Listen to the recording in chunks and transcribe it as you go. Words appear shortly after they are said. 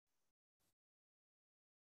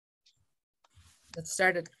get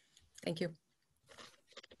started. Thank you.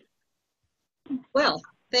 Well,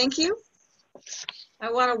 thank you.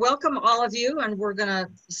 I want to welcome all of you, and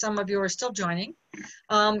some of you are still joining,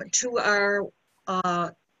 to our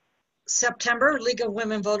September League of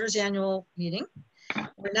Women Voters annual meeting,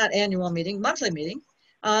 or not annual meeting, monthly meeting.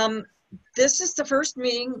 This is the first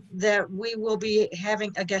meeting that we will be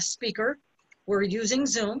having a guest speaker. We're using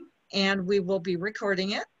Zoom, and we will be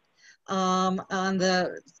recording it on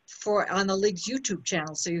the League's YouTube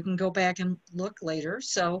channel, so you can go back and look later.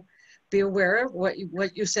 So be aware of what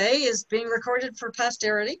you say is being recorded for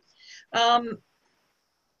posterity.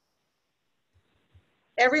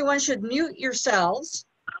 Everyone should mute yourselves,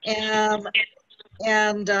 and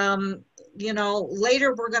you know,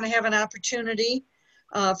 later we're going to have an opportunity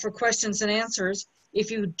for questions and answers.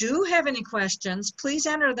 If you do have any questions, please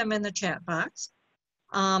enter them in the chat box,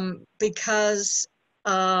 because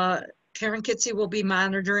Karen Kitsey will be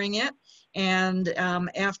monitoring it, and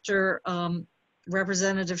after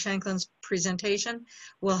Representative Shankland's presentation,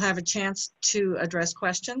 we'll have a chance to address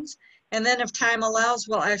questions. And then if time allows,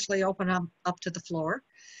 we'll actually open up to the floor.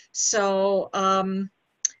 So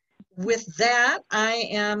with that, I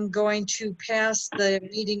am going to pass the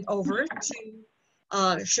meeting over to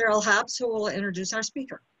Cheryl Hobbs, who will introduce our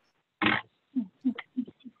speaker.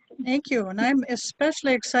 Thank you, and I'm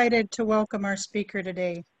especially excited to welcome our speaker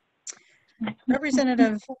today.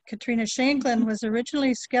 Representative Katrina Shankland was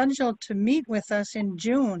originally scheduled to meet with us in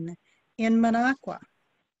June in Minocqua,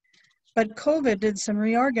 but COVID did some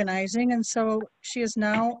reorganizing, and so she is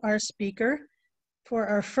now our speaker for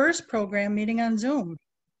our first program meeting on Zoom.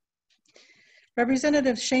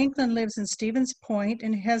 Representative Shankland lives in Stevens Point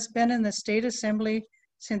and has been in the State Assembly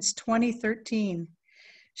since 2013.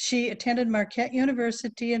 She attended Marquette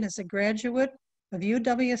University and is a graduate of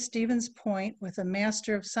UW-Stevens Point with a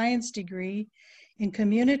Master of Science degree in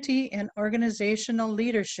Community and Organizational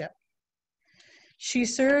Leadership. She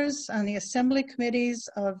serves on the Assembly Committees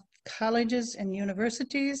of Colleges and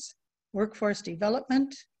Universities, Workforce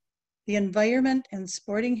Development, the Environment and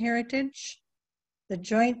Sporting Heritage, the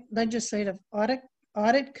Joint Legislative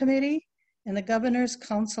Audit Committee, and the Governor's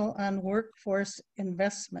Council on Workforce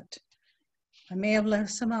Investment. I may have left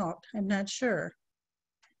some out, I'm not sure.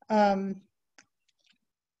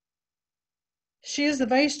 She is the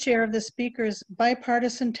vice chair of the Speaker's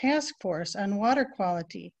bipartisan task force on water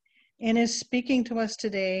quality and is speaking to us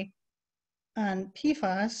today on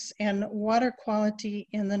PFAS and water quality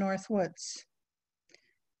in the North Woods.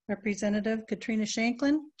 Representative Katrina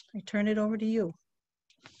Shankland, I turn it over to you.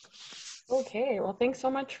 Okay, well, thanks so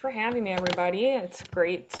much for having me, everybody. It's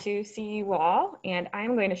great to see you all, and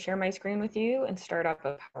I'm going to share my screen with you and start up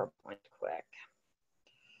a PowerPoint quick.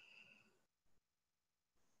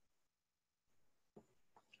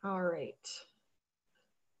 All right,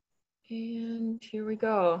 and here we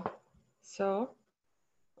go. So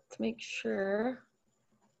let's make sure.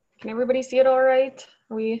 Can everybody see it all right?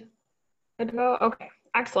 Are we good to go? Okay,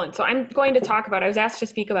 excellent. So I'm going to talk about, I was asked to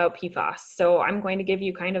speak about PFAS. So I'm going to give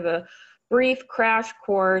you kind of a brief crash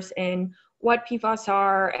course in what PFAS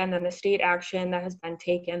are and then the state action that has been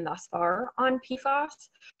taken thus far on PFAS.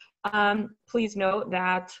 Please note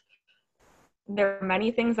that there are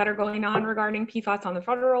many things that are going on regarding PFAS on the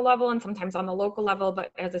federal level and sometimes on the local level,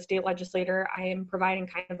 but as a state legislator, I am providing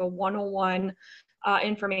kind of a 101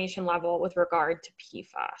 information level with regard to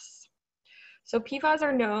PFAS. So PFAS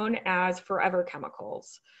are known as forever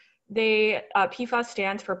chemicals. PFAS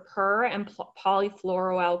stands for per and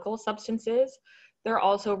polyfluoroalkyl substances. They're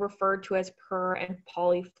also referred to as per and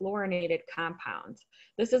polyfluorinated compounds.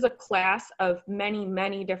 This is a class of many,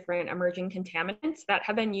 many different emerging contaminants that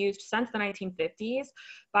have been used since the 1950s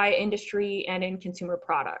by industry and in consumer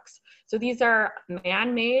products. So these are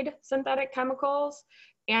man-made synthetic chemicals,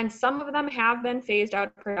 and some of them have been phased out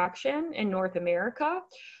of production in North America.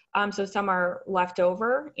 So some are left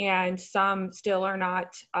over and some still are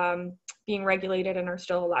not being regulated and are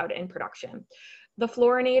still allowed in production. The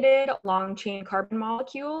fluorinated long chain carbon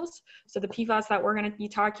molecules, so the PFAS that we're going to be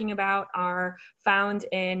talking about are found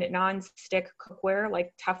in non-stick cookware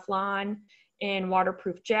like Teflon, in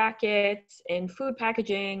waterproof jackets, in food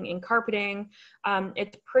packaging, in carpeting.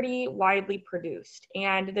 It's pretty widely produced.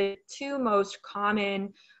 And the two most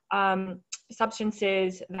common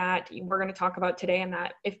substances that we're going to talk about today, and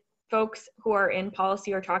that if folks who are in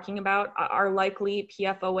policy are talking about, are likely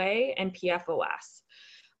PFOA and PFOS.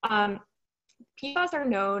 PFAS are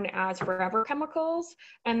known as forever chemicals,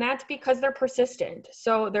 and that's because they're persistent.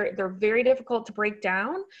 So they're very difficult to break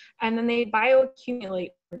down, and then they bioaccumulate in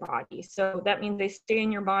your body. So that means they stay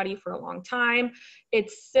in your body for a long time.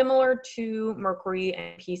 It's similar to mercury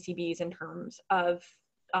and PCBs in terms of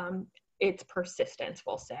its persistence,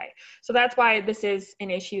 we'll say. So that's why this is an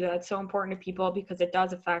issue that's so important to people, because it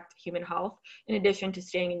does affect human health in addition to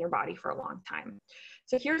staying in your body for a long time.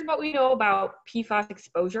 So here's what we know about PFAS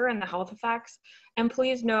exposure and the health effects. And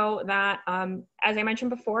please know that, as I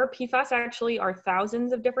mentioned before, PFAS actually are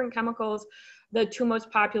thousands of different chemicals. The two most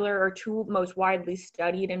popular or two most widely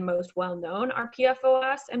studied and most well-known are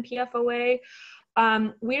PFOS and PFOA.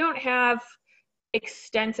 We don't have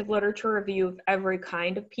extensive literature review of every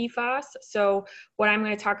kind of PFAS. So what I'm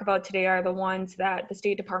going to talk about today are the ones that the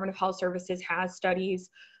State Department of Health Services has studies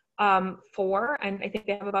for, and I think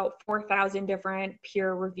they have about 4,000 different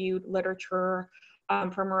peer-reviewed literature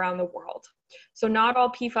from around the world. So not all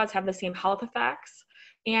PFAS have the same health effects,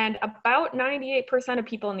 and about 98% of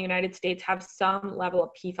people in the United States have some level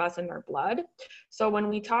of PFAS in their blood. So when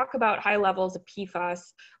we talk about high levels of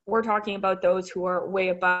PFAS, we're talking about those who are way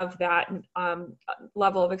above that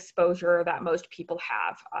level of exposure that most people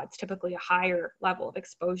have. It's typically a higher level of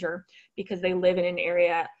exposure because they live in an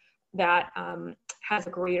area that has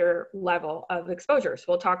a greater level of exposure. So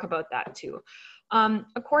we'll talk about that too.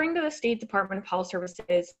 According to the State Department of Health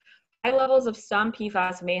Services, high levels of some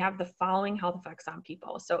PFAS may have the following health effects on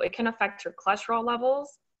people. So it can affect your cholesterol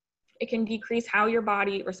levels. It can decrease how your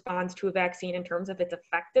body responds to a vaccine in terms of its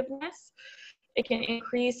effectiveness. It can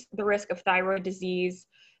increase the risk of thyroid disease.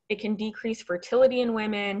 It can decrease fertility in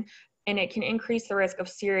women, and it can increase the risk of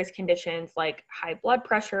serious conditions like high blood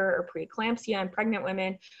pressure or preeclampsia in pregnant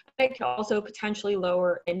women. It can also potentially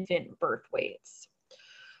lower infant birth weights.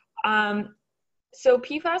 So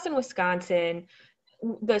PFAS in Wisconsin,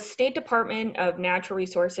 the State Department of Natural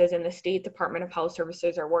Resources and the State Department of Health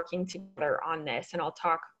Services are working together on this, and I'll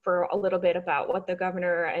talk for a little bit about what the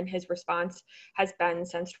governor and his response has been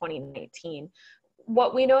since 2019.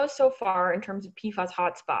 What we know so far in terms of PFAS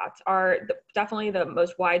hotspots are definitely the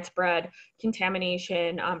most widespread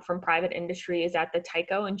contamination from private industries at the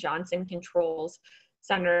Tyco and Johnson Controls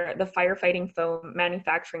Center, the firefighting foam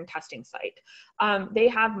manufacturing testing site. They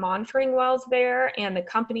have monitoring wells there, and the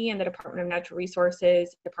company and the Department of Natural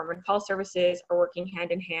Resources, Department of Health Services are working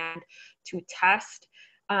hand in hand to test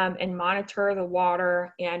and monitor the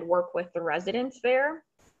water and work with the residents there.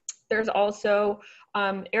 There's also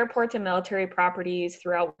airports and military properties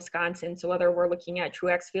throughout Wisconsin. So whether we're looking at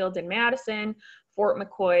Truex Field in Madison, Fort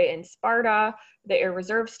McCoy in Sparta, the Air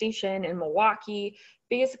Reserve Station in Milwaukee,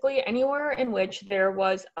 basically anywhere in which there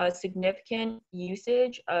was a significant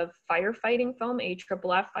usage of firefighting foam,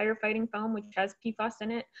 AFFF firefighting foam, which has PFAS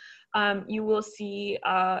in it, you will see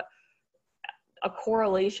a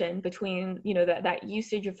correlation between, you know, that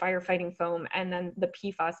usage of firefighting foam and then the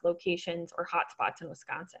PFAS locations or hotspots in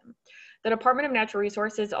Wisconsin. The Department of Natural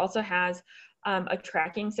Resources also has a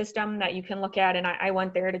tracking system that you can look at, and I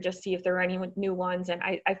went there to just see if there were any new ones, and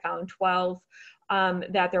I found 12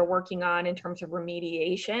 that they're working on in terms of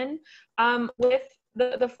remediation with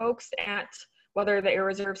the folks at whether the Air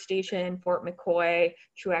Reserve Station, Fort McCoy,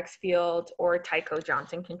 Truex Field, or Tyco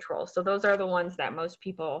Johnson Control. So those are the ones that most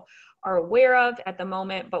people are aware of at the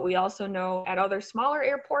moment, but we also know at other smaller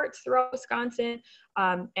airports throughout Wisconsin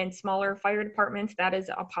and smaller fire departments, that is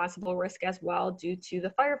a possible risk as well due to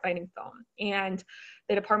the firefighting foam. And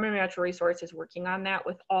the Department of Natural Resources is working on that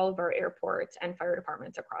with all of our airports and fire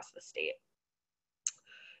departments across the state.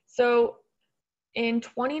 So in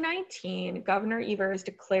 2019, Governor Evers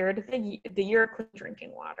declared the year of clean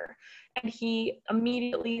drinking water. And he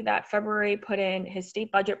immediately that February put in his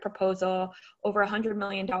state budget proposal over $100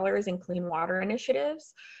 million in clean water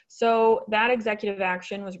initiatives. So that executive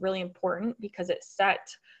action was really important because it set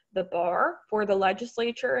the bar for the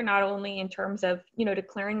legislature, not only in terms of, you know,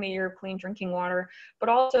 declaring the year of clean drinking water, but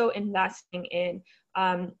also investing in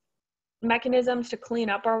mechanisms to clean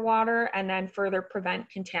up our water and then further prevent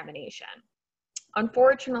contamination.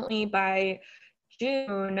 Unfortunately, by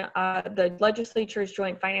June, the legislature's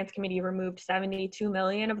Joint Finance Committee removed $72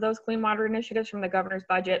 million of those clean water initiatives from the governor's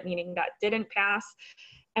budget, meaning that didn't pass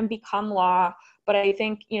and become law. But I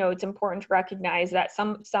think, you know, it's important to recognize that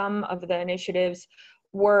some of the initiatives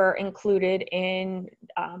were included in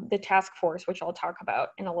the task force, which I'll talk about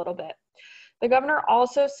in a little bit. The governor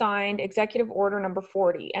also signed Executive Order number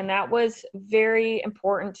 40, and that was very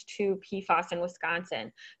important to PFAS in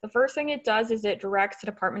Wisconsin. The first thing it does is it directs the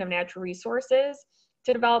Department of Natural Resources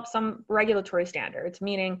to develop some regulatory standards,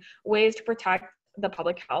 meaning ways to protect the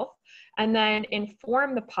public health, and then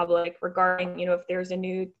inform the public regarding, you know, if there's a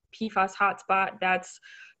new PFAS hotspot that's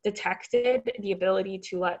detected, the ability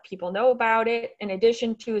to let people know about it, in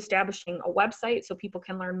addition to establishing a website so people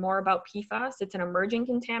can learn more about PFAS. It's an emerging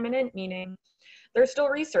contaminant, meaning there's still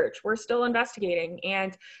research. We're still investigating.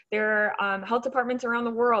 And there are health departments around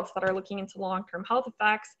the world that are looking into long-term health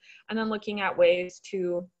effects and then looking at ways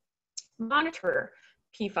to monitor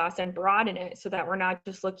PFAS and broaden it so that we're not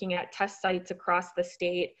just looking at test sites across the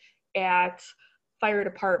state, at fire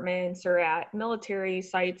departments or at military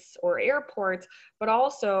sites or airports, but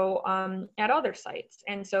also at other sites.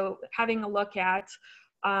 And so having a look at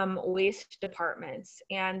waste departments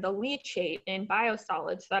and the leachate in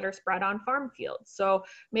biosolids that are spread on farm fields. So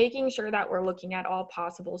making sure that we're looking at all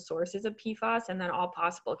possible sources of PFAS and then all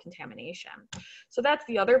possible contamination. So that's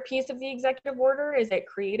the other piece of the executive order, is it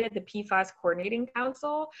created the PFAS Coordinating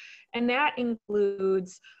Council, and that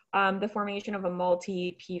includes the formation of a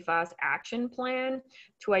multi-PFAS action plan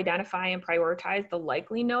to identify and prioritize the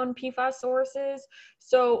likely known PFAS sources.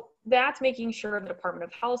 So that's making sure the Department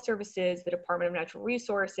of Health Services, the Department of Natural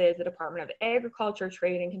Resources, the Department of Agriculture,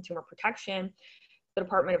 Trade, and Consumer Protection, the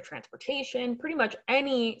Department of Transportation, pretty much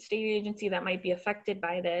any state agency that might be affected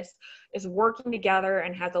by this is working together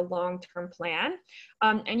and has a long-term plan.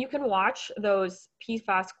 And you can watch those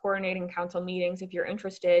PFAS Coordinating Council meetings if you're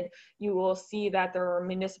interested. You will see that there are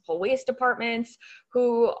municipal waste departments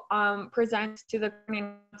who present to the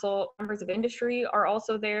Coordinating Council. Members of industry are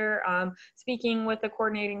also there speaking with the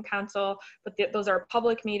Coordinating Council, but those are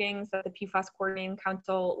public meetings that the PFAS Coordinating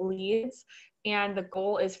Council leads. And the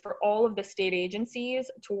goal is for all of the state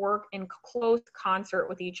agencies to work in close concert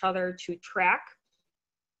with each other to track,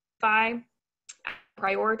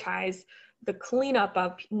 prioritize the cleanup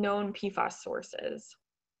of known PFAS sources.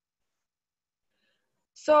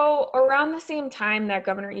 So around the same time that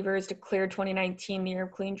Governor Evers declared 2019 the year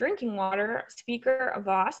of clean drinking water, Speaker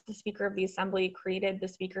Voss, the Speaker of the Assembly, created the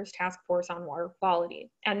Speaker's Task Force on Water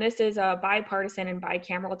Quality. And this is a bipartisan and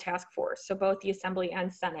bicameral task force. So both the Assembly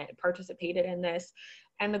and Senate participated in this.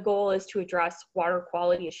 And the goal is to address water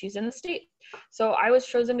quality issues in the state. So I was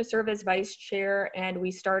chosen to serve as vice chair, and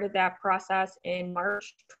we started that process in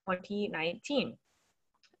March 2019.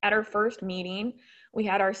 At our first meeting, we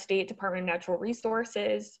had our State Department of Natural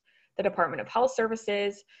Resources, the Department of Health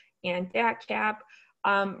Services, and DATCAP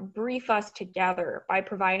brief us together by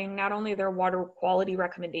providing not only their water quality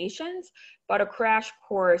recommendations, but a crash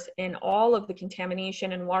course in all of the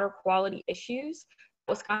contamination and water quality issues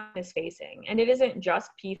Wisconsin is facing. And it isn't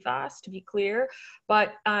just PFAS, to be clear,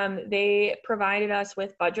 but they provided us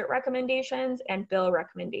with budget recommendations and bill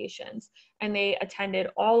recommendations, and they attended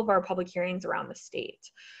all of our public hearings around the state.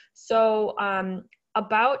 So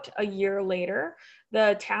about a year later,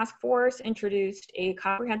 the task force introduced a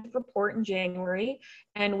comprehensive report in January,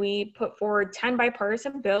 and we put forward 10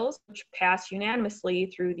 bipartisan bills, which passed unanimously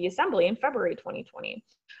through the Assembly in February 2020.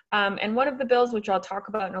 And one of the bills, which I'll talk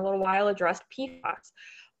about in a little while, addressed PFAS.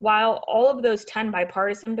 While all of those 10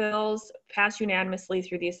 bipartisan bills passed unanimously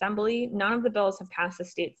through the Assembly, none of the bills have passed the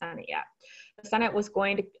state Senate yet. The Senate was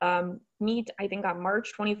going to meet, I think, on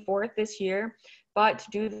March 24th this year, but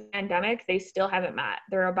due to the pandemic, they still haven't met.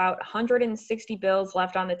 There are about 160 bills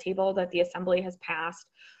left on the table that the Assembly has passed,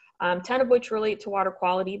 10 of which relate to water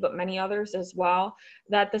quality, but many others as well,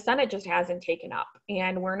 that the Senate just hasn't taken up.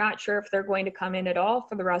 And we're not sure if they're going to come in at all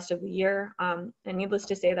for the rest of the year. And needless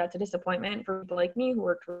to say, that's a disappointment for people like me who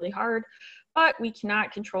worked really hard, but we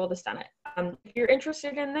cannot control the Senate. If you're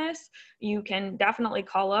interested in this, you can definitely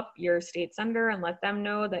call up your state senator and let them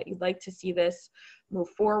know that you'd like to see this move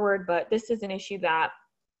forward, but this is an issue that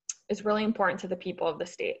is really important to the people of the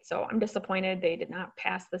state. So I'm disappointed they did not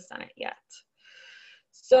pass the Senate yet.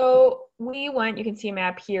 So we went, you can see a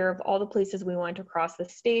map here of all the places we went across the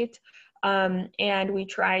state, and we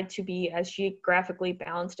tried to be as geographically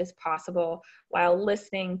balanced as possible while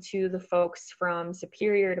listening to the folks from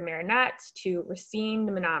Superior to Marinette to Racine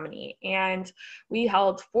to Menominee. And we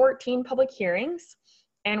held 14 public hearings,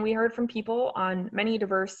 and we heard from people on many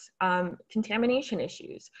diverse contamination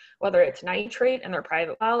issues, whether it's nitrate in their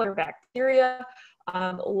private well or bacteria,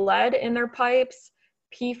 lead in their pipes,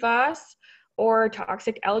 PFAS, or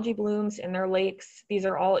toxic algae blooms in their lakes. These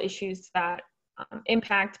are all issues that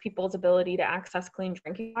impact people's ability to access clean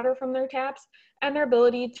drinking water from their taps and their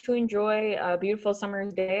ability to enjoy a beautiful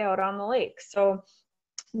summer's day out on the lake. So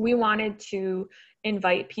we wanted to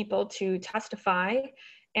invite people to testify,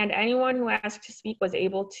 and anyone who asked to speak was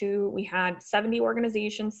able to. We had 70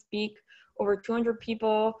 organizations speak, over 200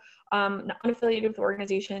 people, unaffiliated with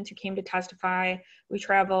organizations who came to testify. We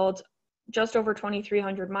traveled just over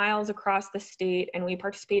 2,300 miles across the state, and we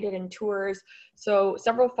participated in tours. So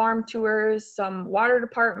several farm tours, some water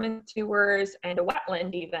department tours, and a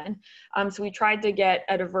wetland even. So we tried to get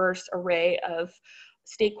a diverse array of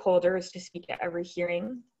stakeholders to speak at every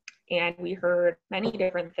hearing. and we heard many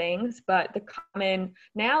different things, but the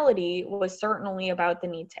commonality was certainly about the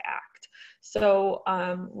need to act. So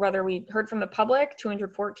whether we heard from the public,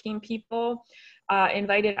 214 people,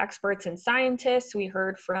 invited experts and scientists, we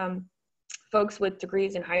heard from folks with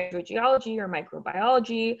degrees in hydrogeology or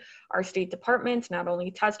microbiology. Our state departments not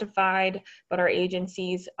only testified, but our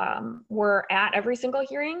agencies were at every single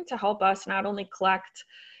hearing to help us not only collect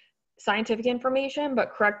scientific information,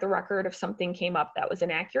 but correct the record if something came up that was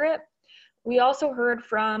inaccurate. We also heard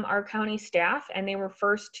from our county staff, and they were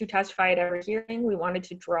first to testify at every hearing. We wanted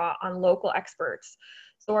to draw on local experts.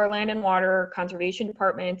 So our land and water conservation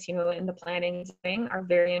departments, you know, in the planning thing are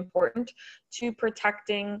very important to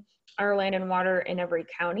protecting our land and water in every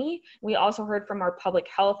county. We also heard from our public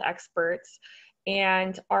health experts,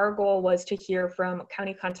 and our goal was to hear from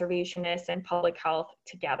county conservationists and public health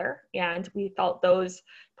together. And we felt those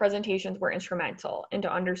presentations were instrumental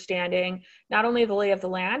into understanding not only the lay of the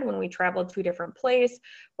land when we traveled to a different place,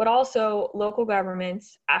 but also local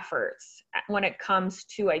government's efforts when it comes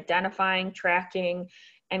to identifying, tracking,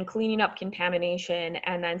 and cleaning up contamination.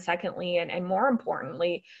 And then secondly, and more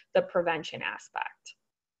importantly, the prevention aspect.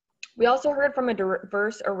 We also heard from a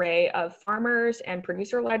diverse array of farmers and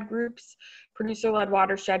producer-led groups. Producer-led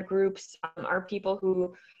watershed groups are people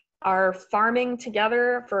who are farming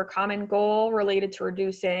together for a common goal related to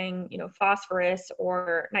reducing, you know, phosphorus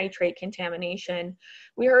or nitrate contamination.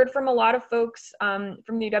 We heard from a lot of folks from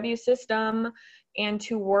the UW system and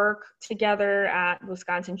to work together at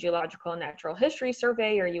Wisconsin Geological and Natural History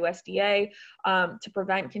Survey, or USDA, to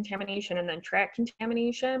prevent contamination and then track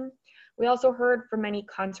contamination. We also heard from many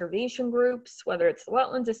conservation groups, whether it's the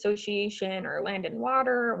Wetlands Association or Land and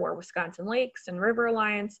Water or Wisconsin Lakes and River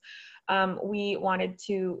Alliance. We wanted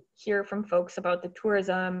to hear from folks about the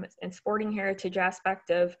tourism and sporting heritage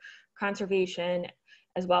aspect of conservation,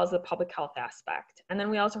 as well as the public health aspect. And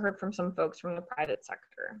then we also heard from some folks from the private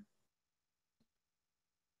sector.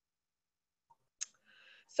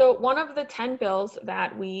 So one of the 10 bills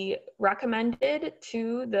that we recommended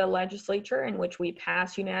to the legislature, in which we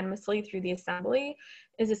passed unanimously through the Assembly,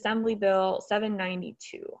 is Assembly Bill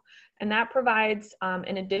 792. And that provides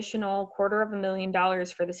an additional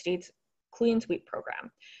 $250,000 for the state's Clean Sweep program.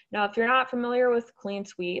 Now, if you're not familiar with Clean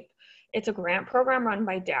Sweep, it's a grant program run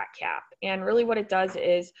by DATCAP. And really what it does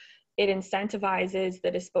is it incentivizes the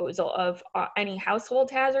disposal of any household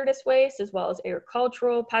hazardous waste, as well as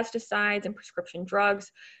agricultural, pesticides, and prescription drugs.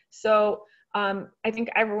 So I think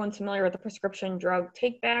everyone's familiar with the Prescription Drug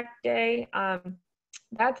Take Back Day.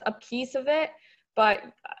 That's a piece of it. But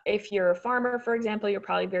if you're a farmer, for example, you're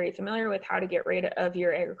probably very familiar with how to get rid of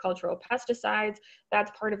your agricultural pesticides.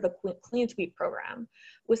 That's part of the Clean Sweep program.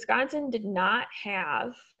 Wisconsin did not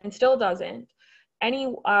have, and still doesn't,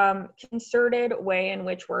 any concerted way in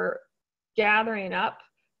which we're gathering up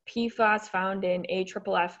PFAS found in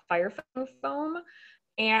AFFF firefighting foam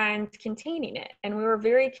and containing it. And we were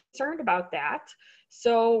very concerned about that.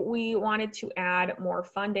 So we wanted to add more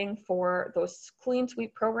funding for those Clean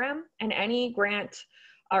Sweep program, and any grant,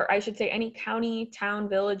 or I should say any county, town,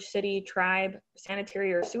 village, city, tribe,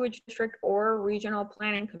 sanitary or sewage district, or regional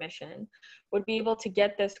planning commission would be able to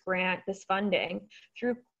get this grant, this funding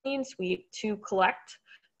through Clean Sweep to collect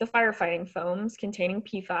the firefighting foams containing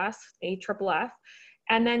PFAS, AFFF,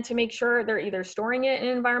 and then to make sure they're either storing it in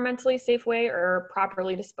an environmentally safe way or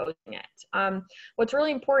properly disposing it. What's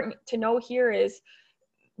really important to know here is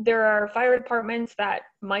there are fire departments that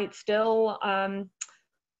might still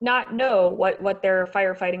not know what their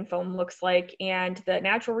firefighting foam looks like, and the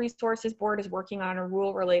Natural Resources Board is working on a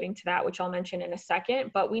rule relating to that, which I'll mention in a second.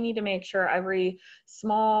 But we need to make sure every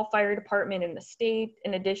small fire department in the state,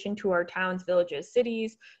 in addition to our towns, villages,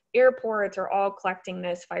 cities, airports, are all collecting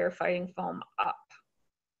this firefighting foam up.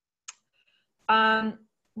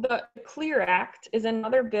 The CLEAR Act is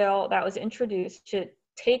another bill that was introduced to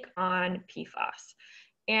take on PFAS.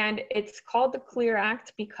 And it's called the CLEAR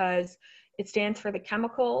Act because it stands for the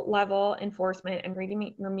Chemical Level Enforcement and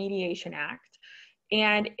Remediation Act.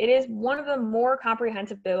 And it is one of the more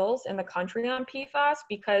comprehensive bills in the country on PFAS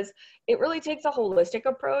because it really takes a holistic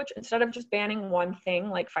approach. Instead of just banning one thing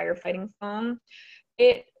like firefighting foam,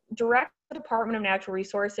 it directs the Department of Natural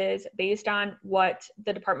Resources, based on what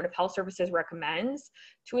the Department of Health Services recommends,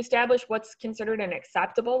 to establish what's considered an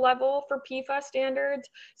acceptable level for PFAS standards.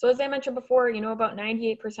 So as I mentioned before, you know, about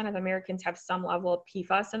 98% of Americans have some level of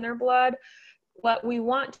PFAS in their blood. What we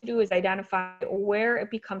want to do is identify where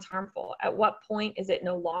it becomes harmful. At what point is it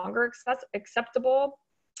no longer acceptable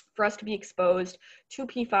for us to be exposed to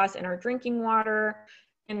PFAS in our drinking water,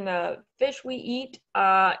 in the fish we eat,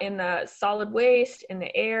 in the solid waste, in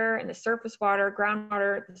the air, in the surface water,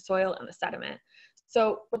 groundwater, the soil, and the sediment.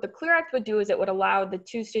 So what the Clear Act would do is it would allow the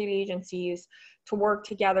two state agencies to work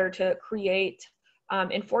together to create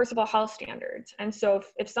enforceable health standards. And so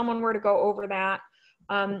if someone were to go over that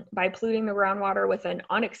by polluting the groundwater with an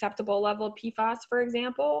unacceptable level of PFAS, for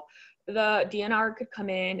example, the DNR could come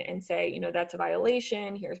in and say, you know, that's a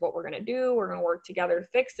violation. Here's what we're going to do. We're going to work together to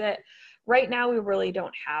fix it. Right now, we really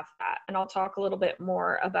don't have that. And I'll talk a little bit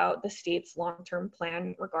more about the state's long-term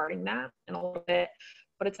plan regarding that in a little bit.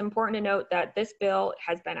 But it's important to note that this bill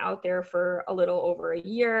has been out there for a little over a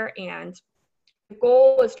year, and the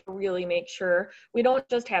goal is to really make sure we don't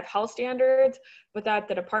just have health standards, but that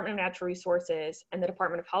the Department of Natural Resources and the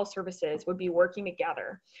Department of Health Services would be working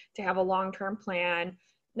together to have a long-term plan,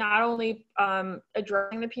 not only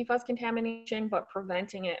addressing the PFAS contamination, but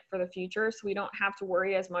preventing it for the future, so we don't have to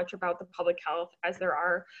worry as much about the public health as there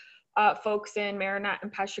are folks in Marinette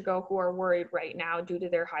and Peshtigo who are worried right now due to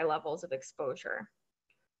their high levels of exposure.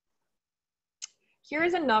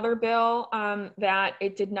 Here's another bill that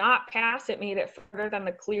it did not pass. It made it further than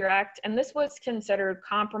the Clear Act, and this was considered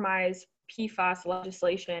compromise PFAS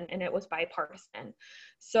legislation, and it was bipartisan.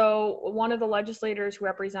 So one of the legislators who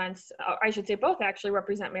represents, I should say both actually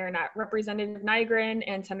represent Marinette, Representative Nygren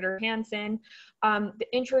and Senator Hansen,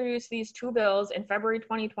 introduced these two bills in February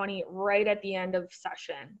 2020, right at the end of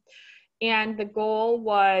session. And the goal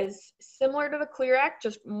was similar to the Clear Act,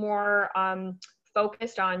 just more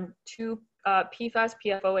focused on two PFAS,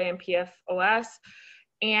 PFOA, and PFOS,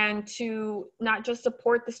 and to not just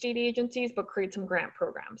support the state agencies, but create some grant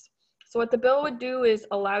programs. So what the bill would do is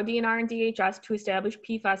allow DNR and DHS to establish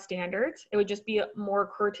PFAS standards. It would just be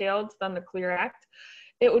more curtailed than the Clear Act.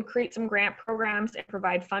 It would create some grant programs and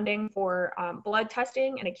provide funding for blood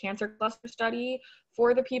testing and a cancer cluster study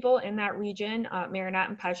for the people in that region, Marinette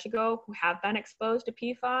and Peshtigo, who have been exposed to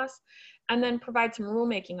PFAS, and then provide some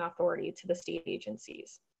rulemaking authority to the state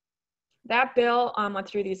agencies. That bill went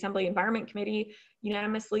through the Assembly Environment Committee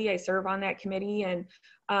unanimously. I serve on that committee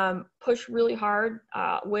and pushed really hard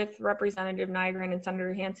with Representative Nygren and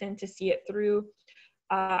Senator Hansen to see it through.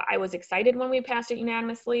 I was excited when we passed it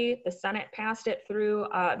unanimously. The Senate passed it through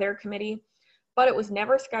their committee, but it was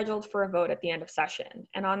never scheduled for a vote at the end of session.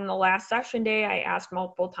 And on the last session day, I asked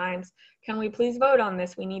multiple times, can we please vote on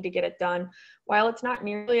this? We need to get it done. While it's not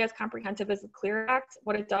nearly as comprehensive as the Clear Act,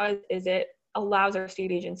 what it does is it allows our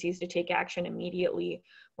state agencies to take action immediately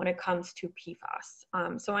when it comes to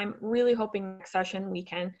PFAS. So I'm really hoping next session we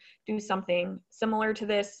can do something similar to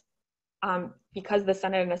this. Because the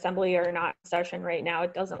Senate and Assembly are not in session right now,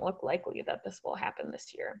 it doesn't look likely that this will happen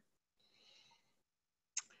this year.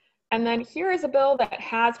 And then here is a bill that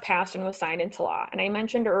has passed and was signed into law. And I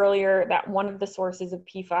mentioned earlier that one of the sources of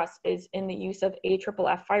PFAS is in the use of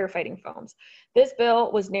AFFF firefighting foams. This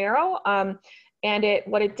bill was narrow, and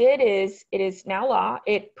what it did is, it is now law.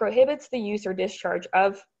 It prohibits the use or discharge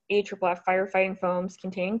of AFFF firefighting foams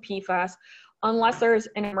containing PFAS unless there's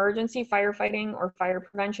an emergency firefighting or fire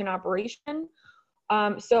prevention operation.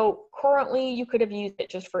 So currently you could have used it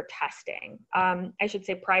just for testing, I should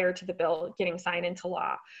say prior to the bill getting signed into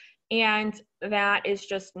law. And that is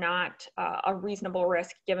just not a reasonable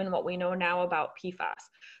risk given what we know now about PFAS.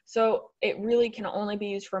 So it really can only be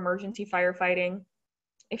used for emergency firefighting.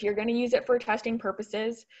 If you're going to use it for testing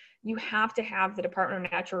purposes, you have to have the Department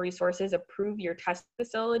of Natural Resources approve your test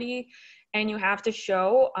facility, and you have to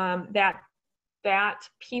show that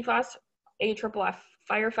PFAS AFFF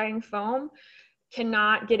firefighting foam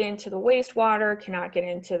cannot get into the wastewater, cannot get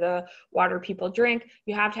into the water people drink.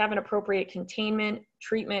 You have to have an appropriate containment,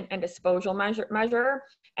 treatment, and disposal measure.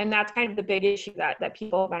 And that's kind of the big issue that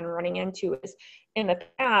people have been running into is in the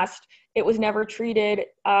past, it was never treated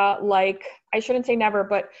like, I shouldn't say never,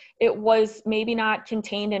 but it was maybe not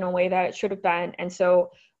contained in a way that it should have been. And so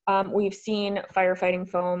we've seen firefighting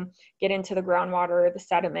foam get into the groundwater, the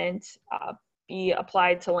sediment, be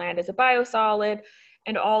applied to land as a biosolid.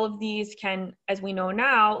 And all of these can, as we know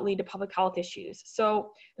now, lead to public health issues. So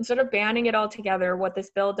instead of banning it altogether, what this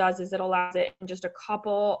bill does is it allows it in just a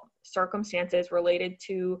couple circumstances related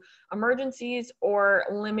to emergencies or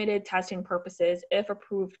limited testing purposes if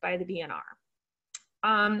approved by the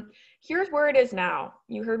DNR. Here's where it is now.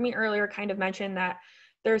 You heard me earlier kind of mention that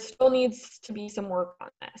there still needs to be some work on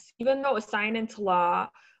this. Even though it was signed into law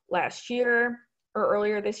last year, or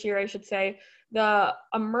earlier this year, I should say, the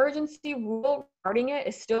emergency rule regarding it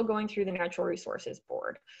is still going through the Natural Resources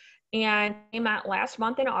Board. And they met last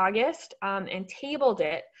month in August and tabled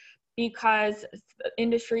it because the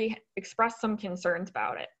industry expressed some concerns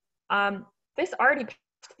about it. This already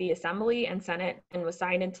passed the Assembly and Senate and was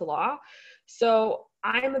signed into law. So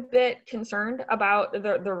I'm a bit concerned about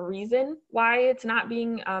the reason why it's not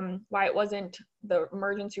being, why it wasn't, the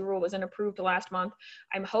emergency rule wasn't approved last month.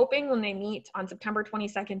 I'm hoping when they meet on September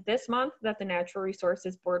 22nd this month that the Natural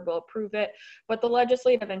Resources Board will approve it, but the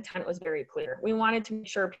legislative intent was very clear. We wanted to make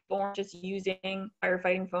sure people weren't just using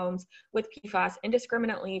firefighting foams with PFAS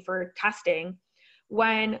indiscriminately for testing,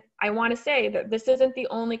 when I want to say that this isn't the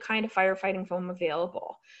only kind of firefighting foam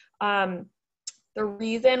available. The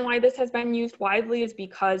reason why this has been used widely is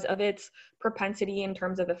because of its propensity in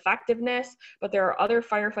terms of effectiveness, but there are other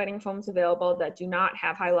firefighting foams available that do not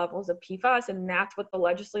have high levels of PFAS, and that's what the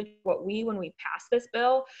legislature, when we passed this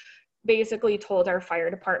bill, basically told our fire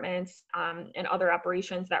departments and other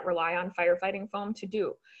operations that rely on firefighting foam to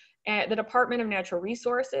do. And the Department of Natural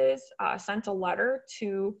Resources sent a letter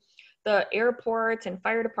to the airports and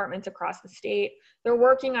fire departments across the state. They're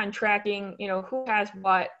working on tracking, who has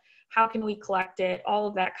what, how can we collect it, all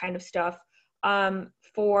of that kind of stuff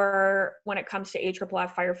for when it comes to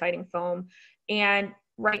AFFF firefighting foam. And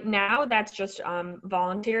right now that's just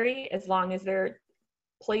voluntary, as long as they're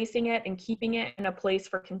placing it and keeping it in a place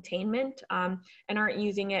for containment and aren't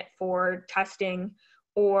using it for testing,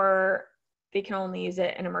 or they can only use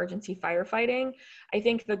it in emergency firefighting. I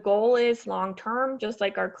think the goal is long-term, just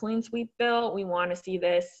like our clean sweep bill, we want to see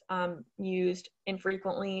this used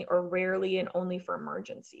infrequently or rarely and only for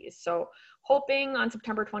emergencies. So hoping on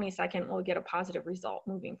September 22nd, we'll get a positive result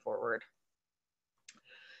moving forward.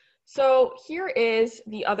 So here is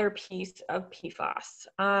the other piece of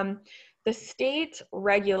PFAS. The state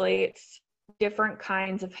regulates different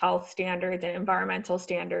kinds of health standards and environmental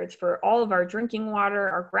standards for all of our drinking water,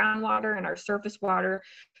 our groundwater, and our surface water.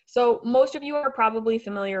 So most of you are probably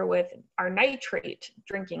familiar with our nitrate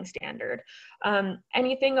drinking standard.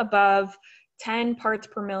 Anything above 10 parts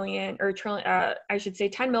per million, or I should say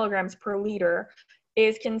 10 milligrams per liter,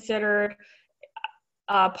 is considered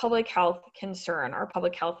a public health concern or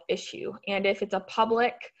public health issue. And if it's a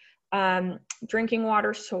public drinking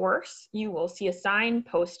water source, you will see a sign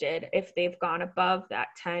posted if they've gone above that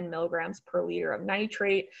 10 milligrams per liter of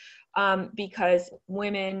nitrate, because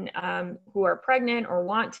women who are pregnant or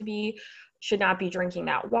want to be should not be drinking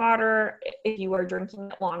that water. If you are drinking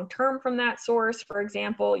it long-term from that source, for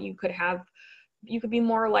example, you could be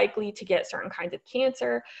more likely to get certain kinds of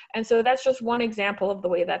cancer. And so that's just one example of the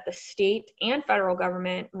way that the state and federal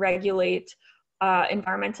government regulate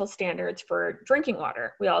environmental standards for drinking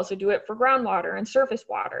water. We also do it for groundwater and surface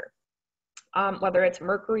water, whether it's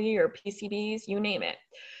mercury or PCBs, you name it.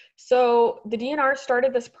 So the DNR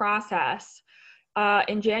started this process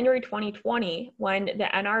in January 2020 when the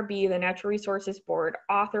NRB, the Natural Resources Board,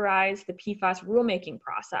 authorized the PFAS rulemaking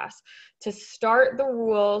process to start the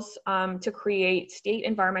rules to create state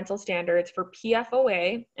environmental standards for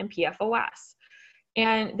PFOA and PFOS.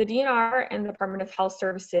 And the DNR and the Department of Health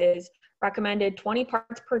Services recommended 20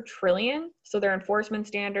 parts per trillion. So their enforcement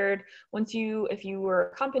standard, if you were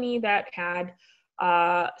a company that had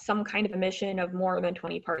some kind of emission of more than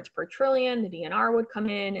 20 parts per trillion, the DNR would come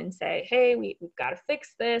in and say, hey, we've got to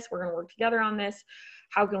fix this. We're going to work together on this.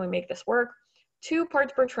 How can we make this work? 2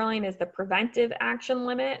 parts per trillion is the preventive action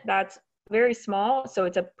limit. That's very small, so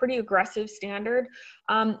it's a pretty aggressive standard.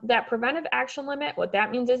 That preventive action limit, what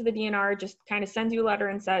that means is the DNR just kind of sends you a letter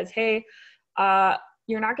and says, hey,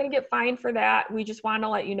 you're not going to get fined for that. We just want to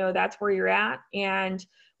let you know that's where you're at, and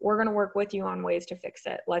we're going to work with you on ways to fix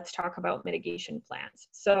it. Let's talk about mitigation plans.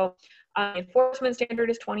 So enforcement standard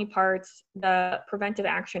is 20 parts. The preventive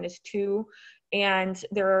action is 2. And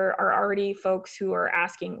there are already folks who are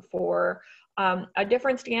asking for a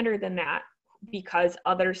different standard than that, because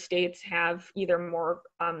other states have either more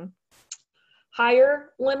higher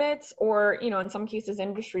limits, or, in some cases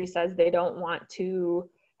industry says they don't want to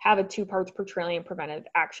have a 2 parts per trillion preventive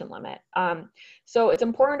action limit. So it's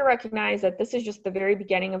important to recognize that this is just the very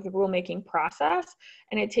beginning of the rulemaking process,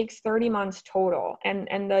 and it takes 30 months total. And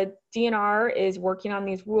the DNR is working on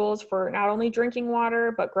these rules for not only drinking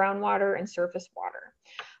water, but groundwater and surface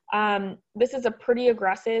water. This is a pretty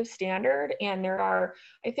aggressive standard, and there are,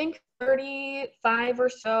 I think, 35 or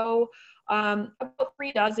so, about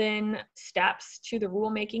 3 dozen steps to the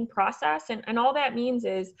rulemaking process. And all that means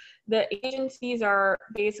is the agencies are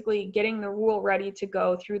basically getting the rule ready to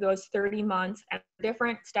go through those 30 months and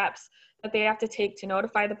different steps that they have to take to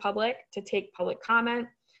notify the public, to take public comment,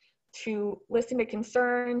 to listen to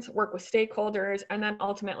concerns, work with stakeholders, and then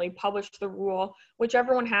ultimately publish the rule, which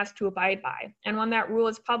everyone has to abide by. And when that rule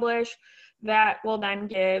is published, that will then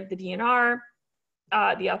give the DNR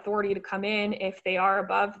the authority to come in if they are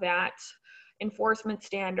above that enforcement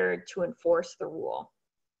standard to enforce the rule.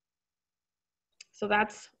 So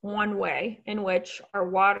that's one way in which our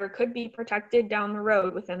water could be protected down the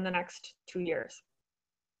road within the next 2 years.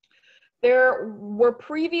 There were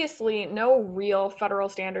previously no real federal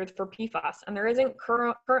standards for PFAS, and there isn't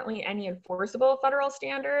currently any enforceable federal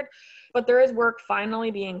standard, but there is work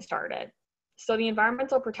finally being started. So the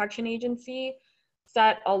Environmental Protection Agency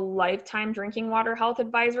set a lifetime drinking water health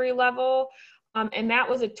advisory level, and that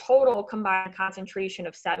was a total combined concentration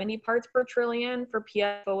of 70 parts per trillion for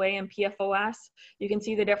PFOA and PFOS. You can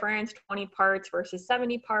see the difference, 20 parts versus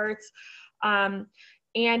 70 parts. And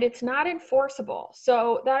it's not enforceable.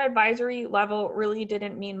 So that advisory level really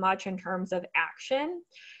didn't mean much in terms of action.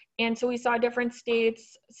 And so we saw different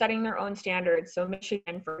states setting their own standards. So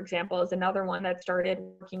Michigan, for example, is another one that started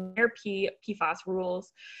working their PFAS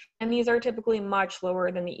rules. And these are typically much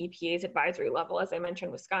lower than the EPA's advisory level. As I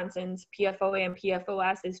mentioned, Wisconsin's PFOA and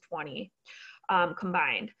PFOS is 20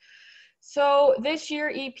 combined. So this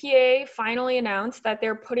year, EPA finally announced that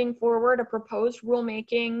they're putting forward a proposed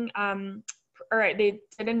rulemaking. They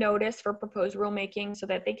did a notice for proposed rulemaking so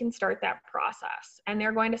that they can start that process. And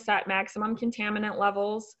they're going to set maximum contaminant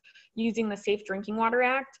levels using the Safe Drinking Water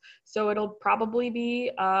Act. So it'll probably be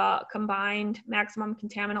a combined maximum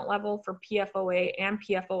contaminant level for PFOA and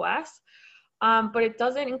PFOS. But it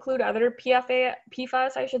doesn't include other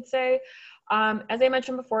PFAS, I should say. As I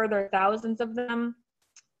mentioned before, there are thousands of them,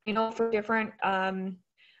 for different,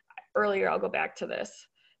 earlier, I'll go back to this.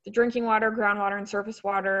 The drinking water, groundwater, and surface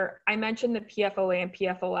water. I mentioned the PFOA and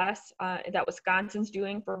PFOS that Wisconsin's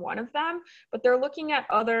doing for one of them, but they're looking at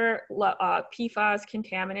other PFAS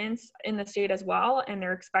contaminants in the state as well, and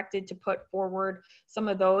they're expected to put forward some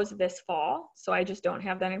of those this fall. So I just don't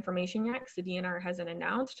have that information yet because the DNR hasn't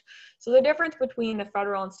announced. So the difference between the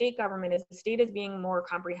federal and state government is the state is being more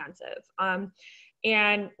comprehensive.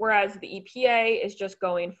 And whereas the EPA is just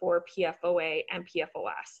going for PFOA and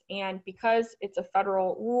PFOS. And because it's a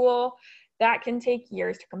federal rule, that can take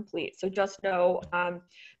years to complete. So just know,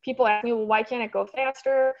 people ask me, well, why can't it go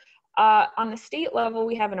faster? On the state level,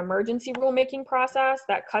 we have an emergency rulemaking process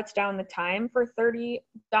that cuts down the time for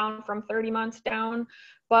down from 30 months down,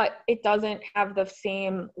 but it doesn't have the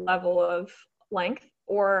same level of length.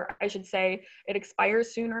 Or I should say it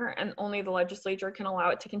expires sooner and only the legislature can allow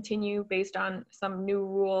it to continue based on some new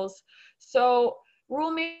rules. So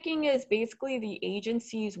rulemaking is basically the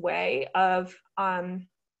agency's way of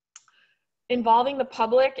involving the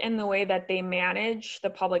public in the way that they manage the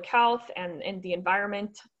public health and the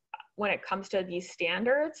environment when it comes to these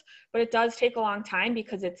standards. But it does take a long time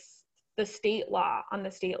because it's the state law on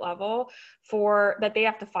the state level that they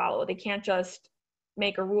have to follow. They can't just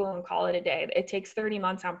make a rule and call it a day. It takes 30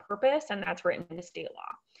 months on purpose, and that's written into state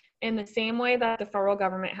law. In the same way that the federal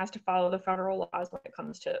government has to follow the federal laws when it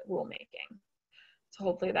comes to rulemaking. So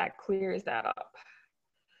hopefully that clears that up.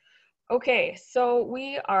 Okay, so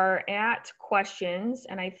we are at questions,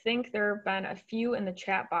 and I think there have been a few in the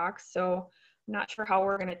chat box, so I'm not sure how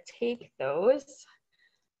we're gonna take those.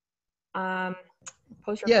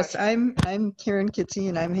 Yes, I'm Karen Kitsy,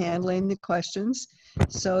 and I'm handling the questions.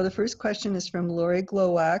 So the first question is from Lori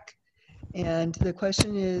Glowak, and the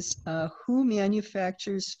question is, who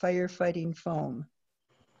manufactures firefighting foam?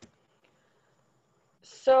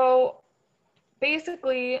 So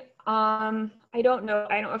basically, I don't know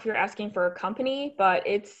if you're asking for a company, but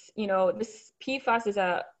it's, this PFAS is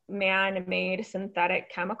a man-made synthetic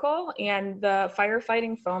chemical, and the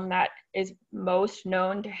firefighting foam that is most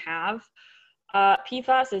known to have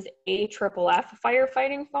PFAS is AFFF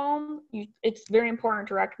firefighting foam. It's very important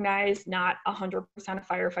to recognize not 100% of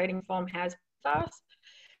firefighting foam has PFAS.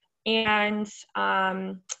 And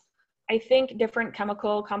I think different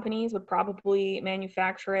chemical companies would probably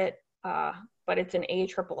manufacture it, but it's an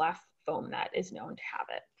AFFF foam that is known to have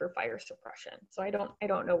it for fire suppression. So I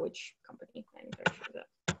don't know which company manufactures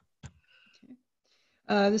it.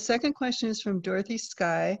 Okay. The second question is from Dorothy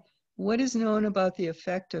Sky. What is known about the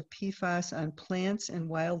effect of PFAS on plants and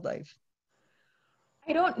wildlife?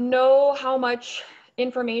 I don't know how much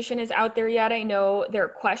information is out there yet. I know there are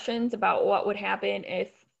questions about what would happen if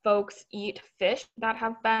folks eat fish that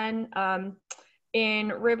have been in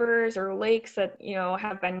rivers or lakes that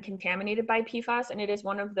have been contaminated by PFAS, and it is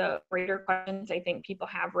one of the greater questions I think people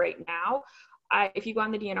have right now. If you go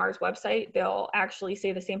on the DNR's website, they'll actually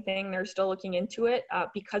say the same thing. They're still looking into it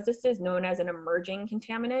because this is known as an emerging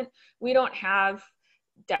contaminant. We don't have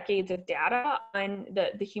decades of data on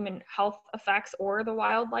the human health effects or the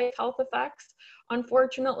wildlife health effects.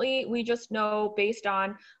 Unfortunately, we just know based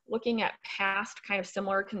on looking at past kind of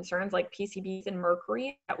similar concerns like PCBs and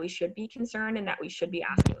mercury that we should be concerned and that we should be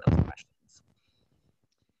asking those questions.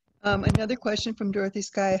 Another question from Dorothy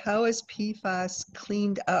Sky. How is PFAS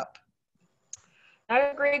cleaned up?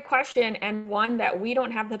 That's a great question, and one that we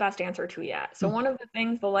don't have the best answer to yet. So one of the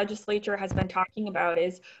things the legislature has been talking about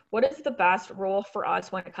is what is the best role for us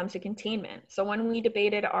when it comes to containment. So when we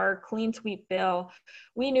debated our clean sweep bill,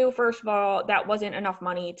 we knew, first of all, that wasn't enough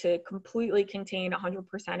money to completely contain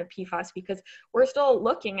 100% of PFAS, because we're still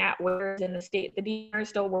looking at where in the state. The DNR is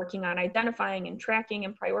still working on identifying and tracking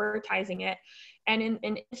and prioritizing it. And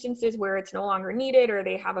in instances where it's no longer needed, or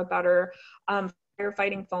they have a better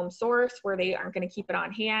firefighting foam source where they aren't going to keep it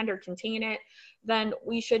on hand or contain it, then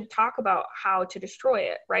we should talk about how to destroy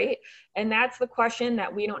it, right? And that's the question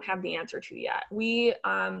that we don't have the answer to yet. We,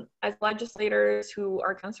 as legislators who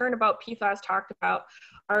are concerned about PFAS, talked about,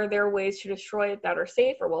 are there ways to destroy it that are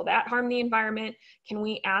safe, or will that harm the environment? Can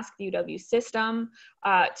we ask the UW system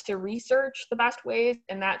to research the best ways?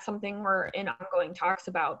 And that's something we're in ongoing talks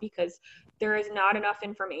about, because there is not enough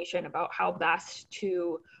information about how best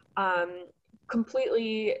to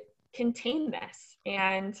completely contain this.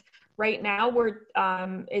 And right now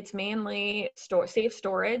it's mainly safe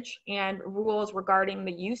storage and rules regarding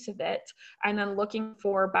the use of it, and then looking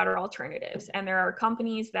for better alternatives. And there are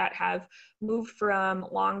companies that have moved from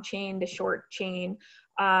long chain to short chain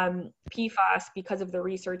PFAS because of the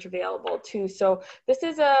research available too. So this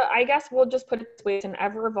is I guess we'll just put it this way, it's an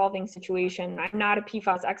ever evolving situation. I'm not a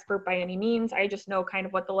PFAS expert by any means. I just know kind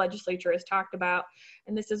of what the legislature has talked about.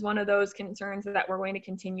 And this is one of those concerns that we're going to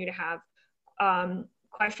continue to have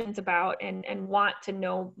questions about and want to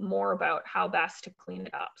know more about how best to clean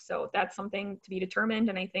it up. So that's something to be determined.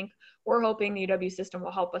 And I think we're hoping the UW system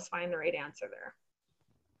will help us find the right answer there.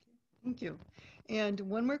 Thank you. And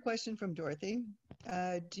one more question from Dorothy.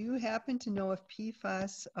 Do you happen to know if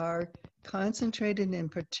PFAS are concentrated in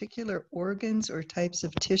particular organs or types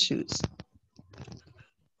of tissues?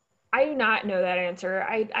 I do not know that answer.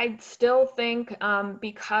 I still think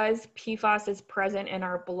because PFAS is present in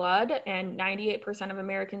our blood, and 98% of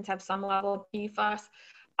Americans have some level of PFAS,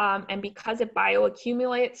 and because it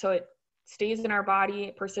bioaccumulates, so it stays in our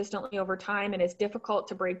body persistently over time and is difficult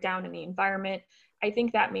to break down in the environment, I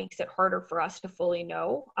think that makes it harder for us to fully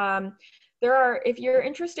know. If you're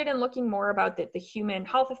interested in looking more about the human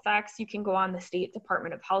health effects, you can go on the State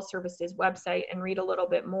Department of Health Services website and read a little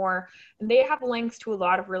bit more. And they have links to a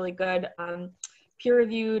lot of really good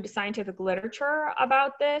peer-reviewed scientific literature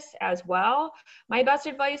about this as well. My best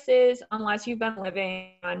advice is, unless you've been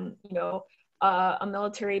living on, a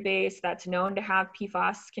military base that's known to have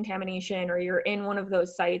PFAS contamination, or you're in one of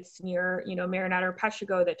those sites near, Marinette or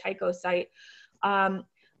Peshtigo, the Tycho site,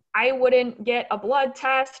 I wouldn't get a blood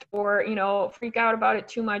test or, freak out about it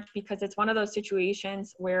too much, because it's one of those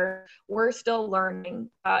situations where we're still learning.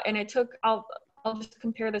 And I'll just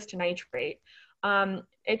compare this to nitrate.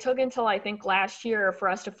 It took until I think last year for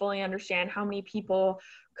us to fully understand how many people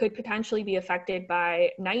could potentially be affected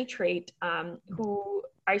by nitrate,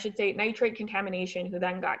 nitrate contamination, who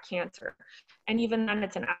then got cancer. And even then,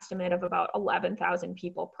 it's an estimate of about 11,000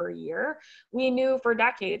 people per year. We knew for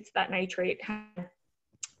decades that nitrate had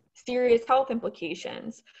serious health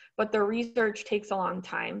implications, but the research takes a long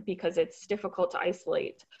time because it's difficult to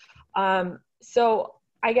isolate. So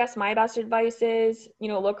I guess my best advice is,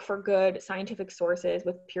 look for good scientific sources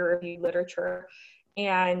with peer-reviewed literature,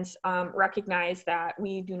 and recognize that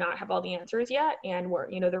we do not have all the answers yet. And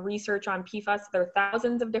the research on PFAS, there are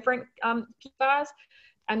thousands of different PFAS,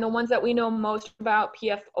 and the ones that we know most about,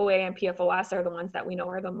 PFOA and PFOS, are the ones that we know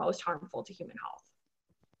are the most harmful to human health.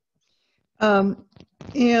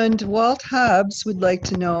 And Walt Hobbs would like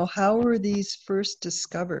to know, how were these first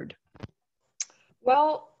discovered?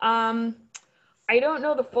 Well, I don't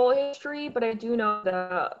know the full history, but I do know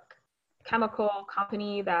the chemical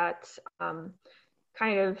company that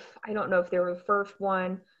I don't know if they were the first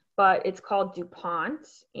one, but it's called DuPont,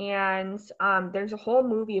 and there's a whole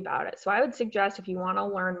movie about it. So I would suggest, if you want to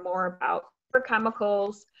learn more about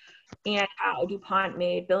chemicals and how DuPont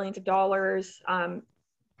made billions of dollars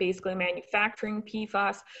basically manufacturing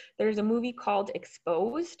PFAS, there's a movie called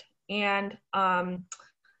Exposed, and I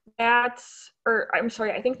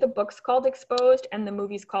think the book's called Exposed and the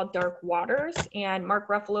movie's called Dark Waters, and Mark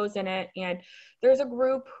Ruffalo's in it. And there's a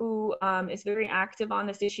group who is very active on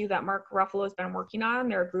this issue that Mark Ruffalo's been working on.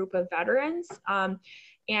 They're a group of veterans,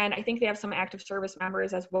 and I think they have some active service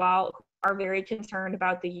members as well, who are very concerned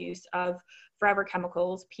about the use of forever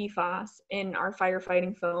chemicals, PFAS, in our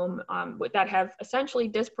firefighting foam that have essentially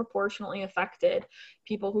disproportionately affected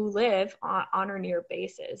people who live on or near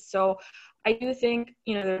bases. So I do think,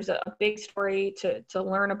 there's a big story to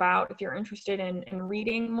learn about if you're interested in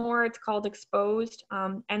reading more. It's called Exposed,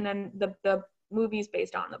 and then the movie's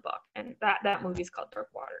based on the book, and that movie's called Dark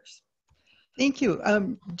Waters. Thank you.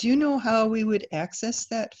 Do you know how we would access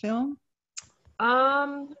that film?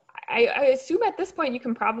 I assume at this point you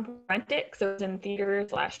can probably rent it because it was in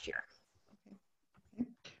theaters last year. All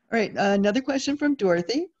right, another question from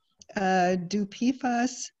Dorothy. Does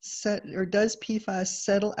PFAS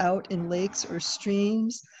settle out in lakes or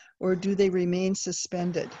streams, or do they remain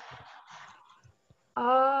suspended?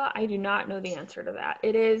 I do not know the answer to that.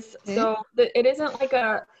 It is, Okay. so it isn't like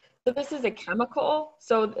so this is a chemical,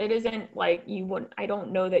 so it isn't like I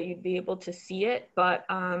don't know that you'd be able to see it, but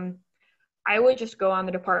I would just go on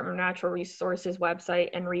the Department of Natural Resources website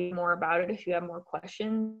and read more about it if you have more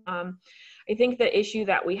questions. I think the issue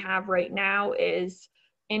that we have right now is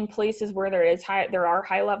in places where there are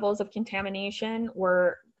high levels of contamination,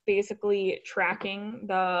 we're basically tracking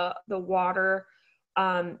the water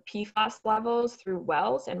PFAS levels through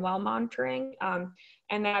wells and well monitoring.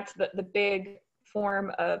 And that's the big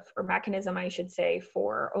form of, or mechanism, I should say,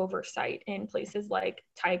 for oversight in places like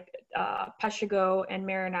Peshigo and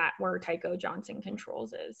Marinette, where Tycho Johnson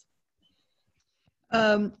Controls is.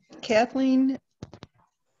 Kathleen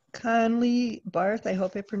Conley Barth, I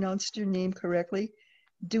hope I pronounced your name correctly.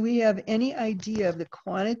 Do we have any idea of the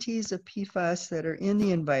quantities of PFAS that are in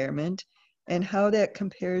the environment and how that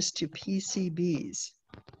compares to PCBs?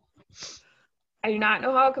 I do not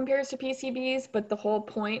know how it compares to PCBs, but the whole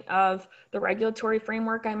point of the regulatory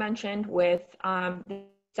framework I mentioned with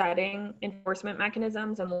setting enforcement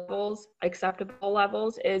mechanisms and levels, acceptable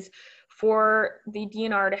levels, is for the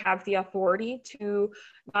DNR to have the authority to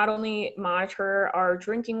not only monitor our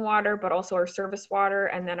drinking water, but also our surface water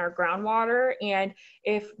and then our groundwater. And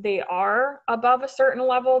if they are above a certain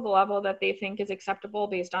level, the level that they think is acceptable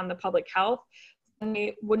based on the public health, then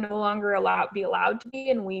they would no longer be allowed to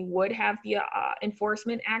be, and we would have the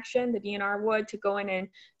enforcement action, the DNR would, to go in and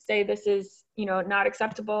say this is not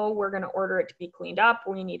acceptable, we're going to order it to be cleaned up,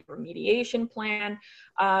 we need a remediation plan,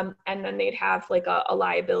 and then they'd have like a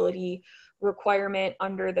liability requirement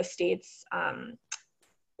under the state's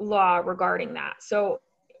law regarding that. So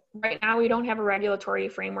right now we don't have a regulatory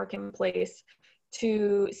framework in place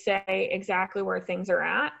to say exactly where things are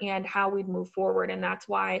at and how we'd move forward. And that's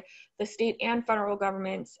why the state and federal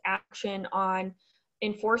government's action on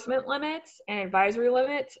enforcement limits and advisory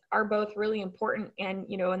limits are both really important. And,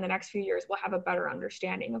 in the next few years, we'll have a better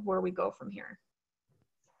understanding of where we go from here.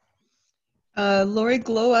 Lori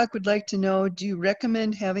Glowak would like to know, do you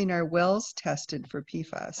recommend having our wells tested for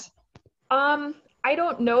PFAS? I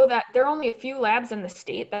don't know that. There are only a few labs in the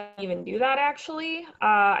state that even do that, actually.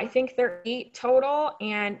 I think there are 8 total,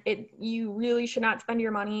 and you really should not spend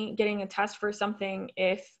your money getting a test for something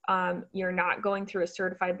if you're not going through a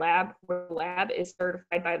certified lab, where the lab is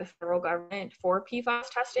certified by the federal government for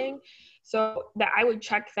PFAS testing. So that I would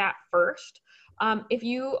check that first. If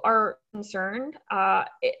you are concerned,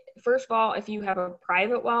 first of all, if you have a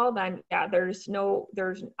private well, then yeah, there's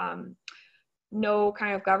no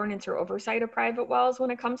kind of governance or oversight of private wells when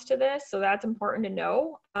it comes to this. So that's important to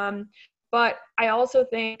know. But I also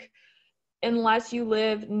think unless you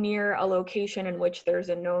live near a location in which there's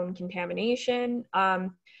a known contamination,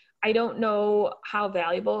 I don't know how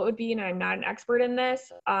valuable it would be, and I'm not an expert in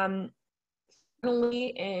this. Certainly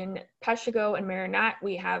in Peshigo and Marinette,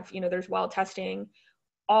 we have, there's well testing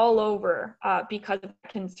all over because of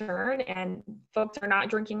concern, and folks are not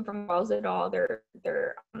drinking from wells at all.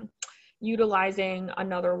 They're utilizing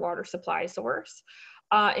another water supply source.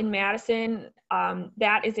 In Madison,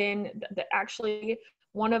 that is actually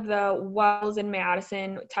one of the wells in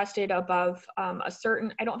Madison tested above a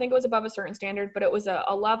certain, I don't think it was above a certain standard, but it was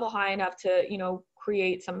a level high enough to,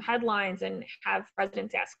 create some headlines and have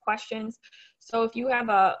residents ask questions. So if you have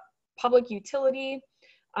a public utility,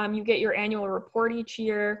 you get your annual report each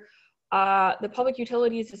year. The public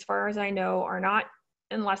utilities, as far as I know, are not,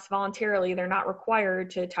 unless voluntarily, they're not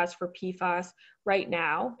required to test for PFAS right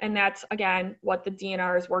now. And that's, again, what the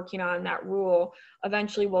DNR is working on. That rule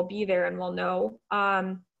eventually will be there and we'll know.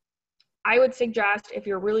 I would suggest, if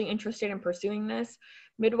you're really interested in pursuing this,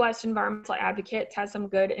 Midwest Environmental Advocates has some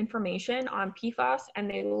good information on PFAS, and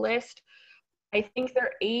they list, I think there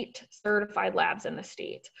are 8 certified labs in the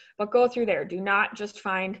state, but go through there. Do not just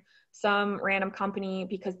find some random company,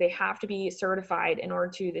 because they have to be certified in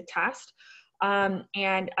order to do the test.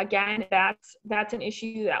 And again, that's an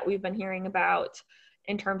issue that we've been hearing about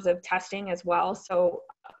in terms of testing as well. So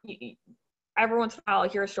every once in a while I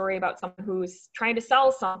hear a story about someone who's trying to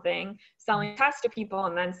sell something, selling tests to people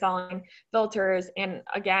and then selling filters. And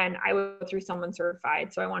again, I would go through someone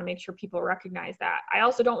certified. So I want to make sure people recognize that. I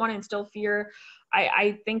also don't want to instill fear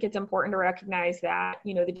I think it's important to recognize that,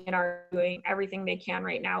 you know, the DNR are doing everything they can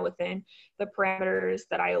right now within the parameters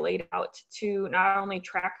that I laid out to not only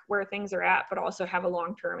track where things are at, but also have a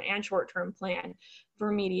long-term and short-term plan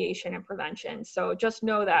for remediation and prevention. So just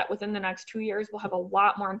know that within the next 2 years, we'll have a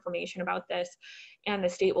lot more information about this, and the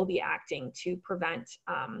state will be acting to prevent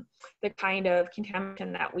the kind of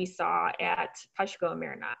contamination that we saw at Peshko and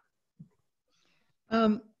Marinette.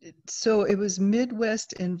 So it was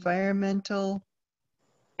Midwest Environmental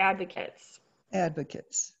Advocates.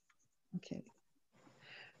 Okay.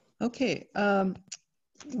 Okay.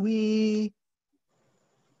 We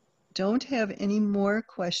don't have any more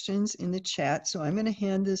questions in the chat, so I'm going to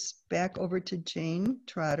hand this back over to Jane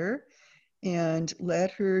Trotter and let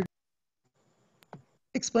her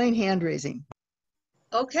explain hand raising.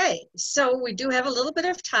 Okay, so we do have a little bit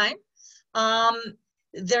of time.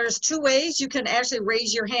 There's 2 ways you can actually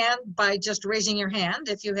raise your hand, by just raising your hand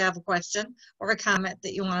if you have a question or a comment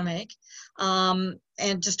that you want to make.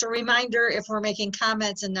 And just a reminder, if we're making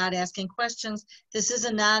comments and not asking questions, this is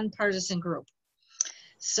a nonpartisan group.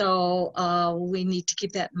 So we need to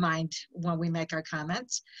keep that in mind when we make our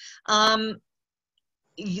comments.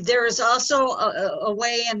 There is also a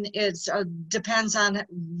way, and it depends on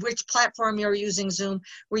which platform you're using Zoom,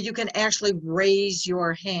 where you can actually raise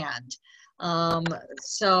your hand. And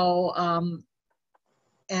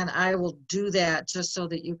I will do that just so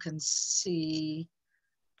that you can see.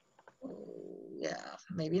 Yeah,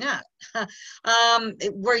 maybe not.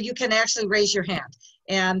 Where you can actually raise your hand.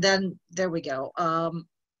 And then there we go.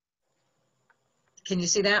 Can you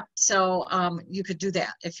see that? So you could do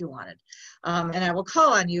that if you wanted. And I will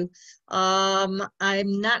call on you. I'm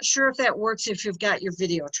not sure if that works if you've got your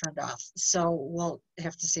video turned off. So we'll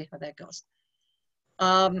have to see how that goes.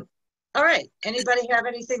 All right, anybody have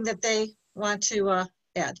anything that they want to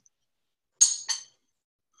add?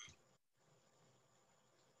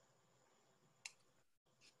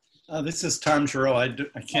 This is Tom Giroux. I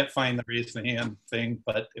can't find the raise the hand thing,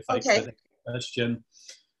 but if I could ask a question.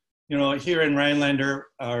 You know, here in Rhinelander,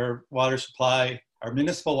 our water supply, our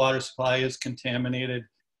municipal water supply is contaminated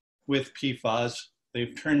with PFAS.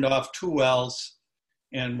 They've turned off 2 wells,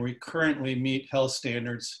 and we currently meet health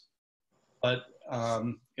standards. But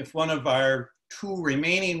if one of our 2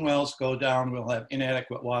 remaining wells go down, we'll have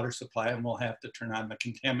inadequate water supply, and we'll have to turn on the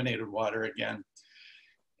contaminated water again.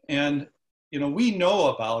 And, you know, we know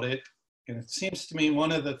about it, and it seems to me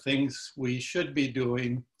one of the things we should be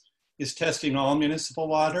doing is testing all municipal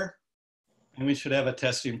water, and we should have a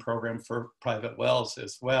testing program for private wells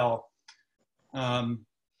as well. And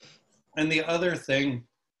the other thing,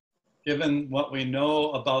 given what we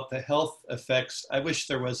know about the health effects, I wish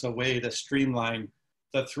there was a way to streamline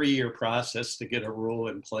the 3-year process to get a rule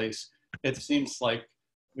in place. It seems like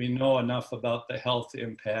we know enough about the health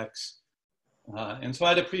impacts. And so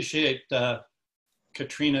I'd appreciate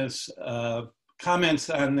Katrina's comments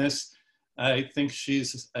on this. I think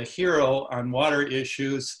she's a hero on water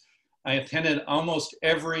issues. I attended almost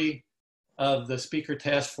every of the Speaker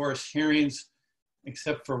Task Force hearings,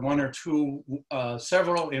 except for 1 or 2,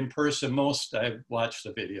 several in person. Most I watched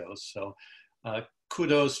the videos. So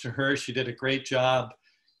kudos to her. She did a great job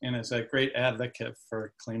and is a great advocate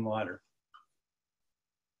for clean water.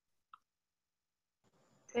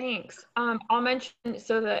 Thanks. I'll mention,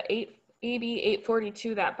 so the AB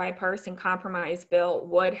 842, that bipartisan compromise bill,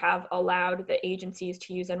 would have allowed the agencies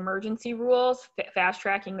to use emergency rules, fast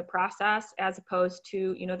tracking the process, as opposed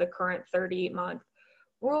to, you know, the current 30-month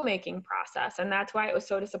rulemaking process. And that's why it was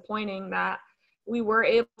so disappointing that we were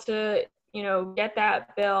able to, you know, get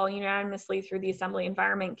that bill unanimously through the Assembly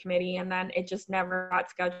Environment Committee, and then it just never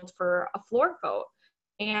got scheduled for a floor vote.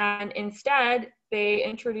 And instead, they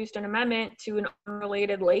introduced an amendment to an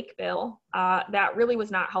unrelated lake bill that really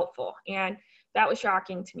was not helpful. And that was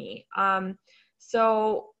shocking to me.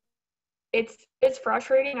 So it's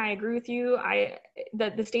frustrating. I agree with you.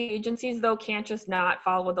 The state agencies, though, can't just not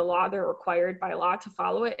follow the law. They're required by law to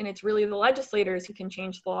follow it. And it's really the legislators who can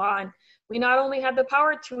change the law. And we not only had the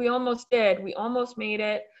power to, we almost did. We almost made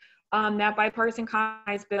it. That bipartisan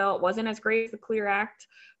compromise bill wasn't as great as the Clear Act,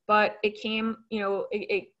 but it came, you know,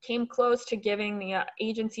 it came close to giving the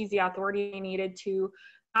agencies the authority they needed to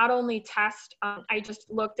not only test. I just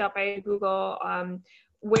looked up, I Google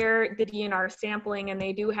where the DNR is sampling, and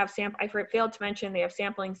they do have I failed to mention they have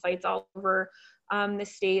sampling sites all over the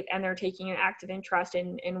state, and they're taking an active interest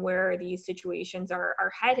in where these situations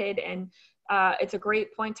are headed. And it's a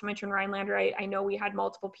great point to mention Rhinelander. I know we had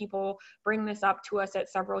multiple people bring this up to us at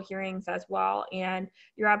several hearings as well. And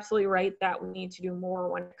you're absolutely right that we need to do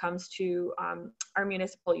more when it comes to our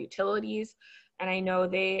municipal utilities. and I know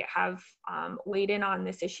they have weighed in on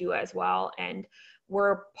this issue as well, and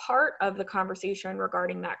were part of the conversation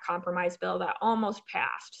regarding that compromise bill that almost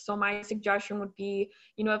passed. So my suggestion would be,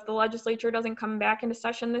 you know, if the legislature doesn't come back into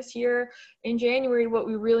session this year in January, what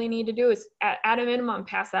we really need to do is at a minimum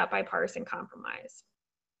pass that bipartisan compromise.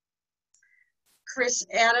 Chris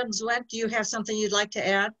Adams-Went, do you have something you'd like to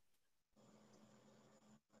add?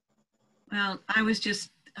 Well, I was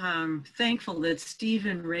just thankful that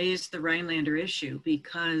Stephen raised the Rhinelander issue,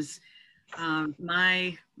 because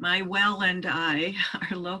my well and I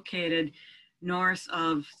are located north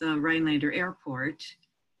of the Rhinelander Airport,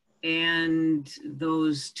 and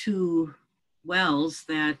those two wells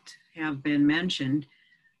that have been mentioned.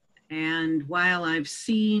 And while I've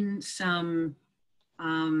seen some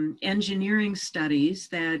engineering studies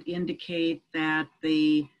that indicate that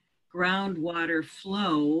the groundwater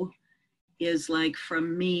flow is like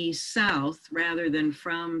from me south rather than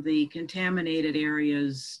from the contaminated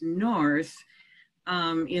areas north,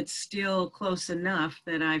 it's still close enough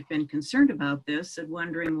that I've been concerned about this and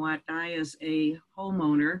wondering what I as a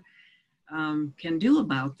homeowner can do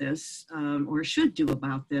about this, or should do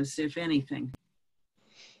about this, if anything.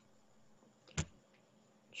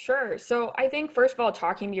 Sure. So I think, first of all,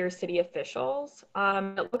 talking to your city officials,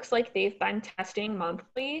 it looks like they've been testing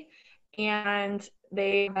monthly, and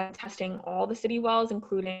they've been testing all the city wells,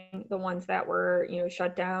 including the ones that were, you know,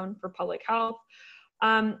 shut down for public health.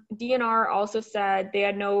 DNR also said they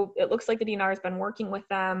had it looks like the DNR has been working with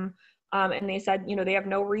them, and they said, you know, they have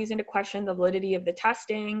no reason to question the validity of the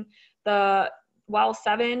testing. The well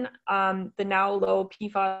 7, the now low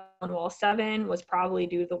PFAS on well 7 was probably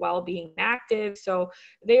due to the well being inactive. So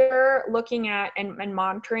they're looking at and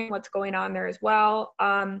monitoring what's going on there as well.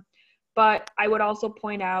 But I would also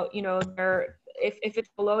point out, you know, if it's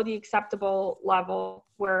below the acceptable level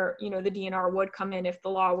where, you know, the DNR would come in if the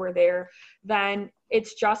law were there, then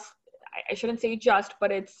it's just, I shouldn't say just,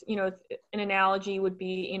 but it's, you know, an analogy would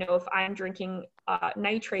be, you know, if I'm drinking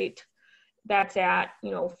nitrate that's at,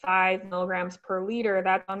 you know, 5 milligrams per liter,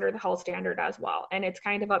 that's under the health standard as well. And it's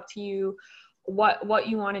kind of up to you what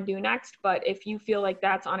you want to do next. But if you feel like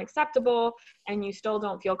that's unacceptable and you still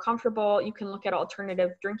don't feel comfortable, you can look at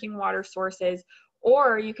alternative drinking water sources,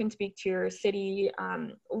 or you can speak to your city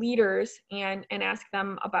leaders and ask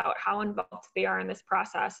them about how involved they are in this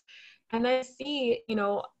process. And then see, you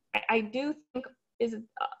know, I do think is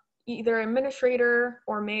either administrator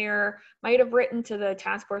or mayor might have written to the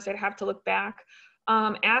task force, I'd have to look back,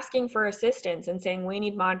 asking for assistance and saying, we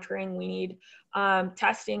need monitoring, we need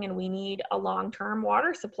testing, and we need a long-term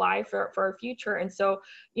water supply for our future. And so,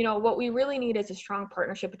 you know, what we really need is a strong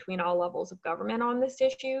partnership between all levels of government on this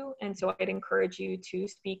issue. And so I'd encourage you to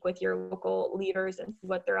speak with your local leaders and see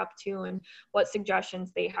what they're up to and what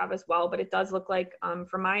suggestions they have as well. But it does look like,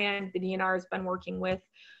 from my end, the DNR has been working with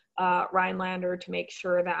Rhinelander to make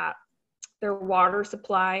sure that their water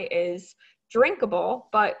supply is drinkable.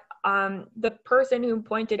 But the person who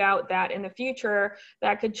pointed out that in the future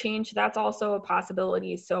that could change, that's also a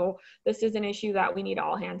possibility. So this is an issue that we need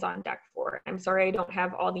all hands on deck for. I'm sorry I don't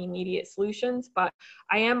have all the immediate solutions, but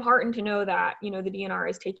I am heartened to know that, you know, the DNR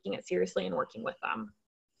is taking it seriously and working with them.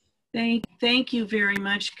 Thank you very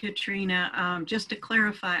much, Katrina. Just to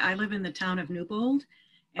clarify, I live in the town of Newbold,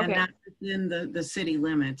 and not within the city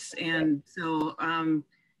limits. And so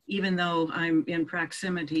even though I'm in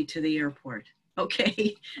proximity to the airport.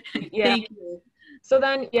 Okay, yeah. Thank you. So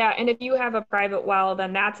then, yeah, and if you have a private well,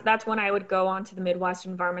 then that's when I would go onto the Midwest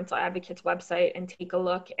Environmental Advocates website and take a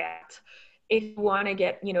look at if you want to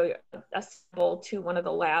get, you know, a sample to one of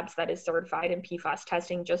the labs that is certified in PFAS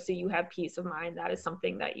testing, just so you have peace of mind. That is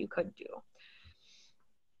something that you could do.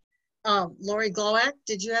 Lori Glowak,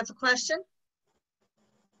 did you have a question?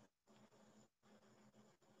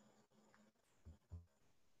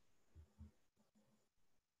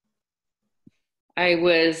 I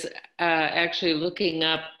was actually looking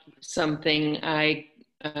up something I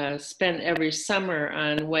spent every summer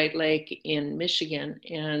on White Lake in Michigan,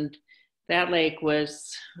 and that lake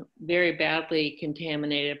was very badly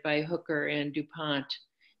contaminated by Hooker and DuPont.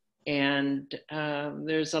 And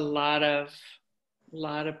there's a lot of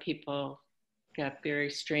people got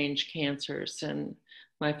very strange cancers. And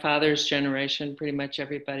my father's generation, pretty much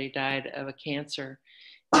everybody died of a cancer.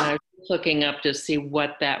 And I was looking up to see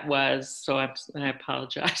what that was, so I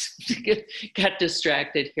apologize. Got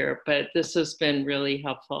distracted here, but this has been really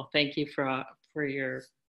helpful. Thank you for your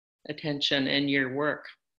attention and your work.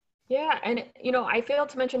 Yeah, and you know, I failed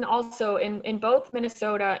to mention also in both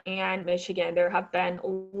Minnesota and Michigan, there have been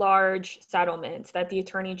large settlements that the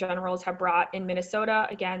attorney generals have brought in Minnesota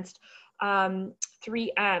against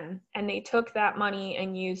 3M, and they took that money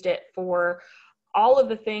and used it for all of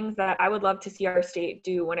the things that I would love to see our state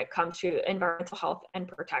do when it comes to environmental health and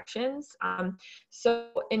protections. So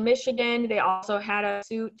in Michigan, they also had a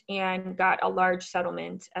suit and got a large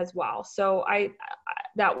settlement as well. So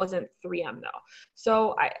that wasn't 3M though.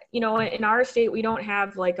 So in our state, we don't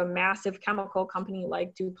have like a massive chemical company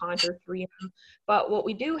like DuPont or 3M, but what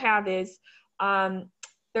we do have is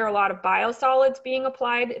there are a lot of biosolids being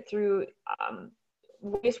applied through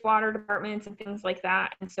wastewater departments and things like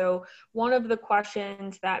that. And so one of the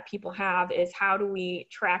questions that people have is, how do we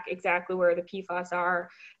track exactly where the PFAS are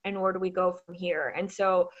and where do we go from here? And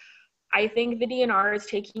so I think the DNR is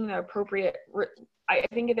taking the appropriate, I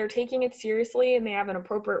think they're taking it seriously and they have an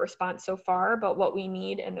appropriate response so far, but what we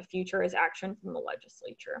need in the future is action from the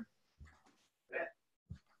legislature.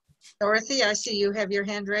 Dorothy, I see you have your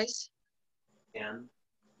hand raised.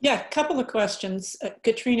 Yeah, a couple of questions.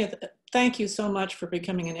 Katrina, thank you so much for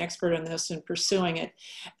becoming an expert on this and pursuing it.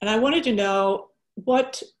 And I wanted to know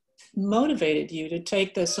what motivated you to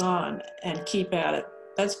take this on and keep at it.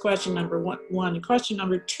 That's question number one. Question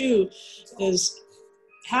number two is,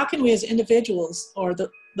 how can we as individuals or the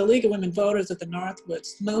League of Women Voters of the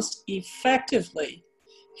Northwoods most effectively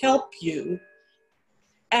help you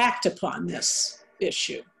act upon this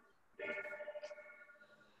issue?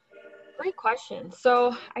 Great question.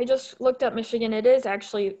 So I just looked up Michigan. It is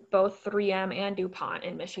actually both 3M and DuPont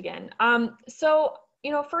in Michigan. So,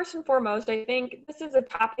 first and foremost, I think this is a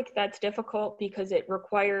topic that's difficult because it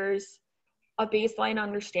requires a baseline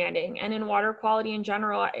understanding. And in water quality in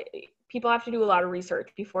general, people have to do a lot of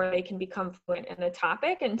research before they can become fluent in the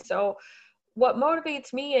topic. And so what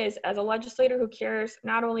motivates me is, as a legislator who cares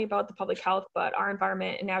not only about the public health, but our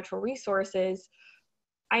environment and natural resources,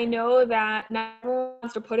 I know that not everyone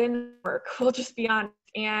wants to put in work, we'll just be honest.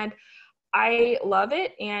 And I love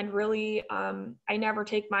it. And really, I never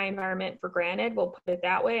take my environment for granted. We'll put it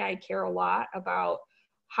that way. I care a lot about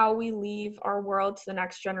how we leave our world to the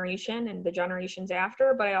next generation and the generations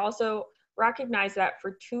after. But I also recognize that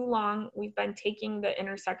for too long, we've been taking the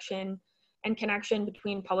intersection and connection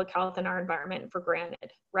between public health and our environment for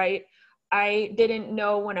granted, right? I didn't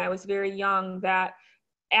know when I was very young that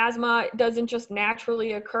asthma doesn't just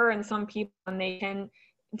naturally occur in some people, and they can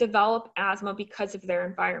develop asthma because of their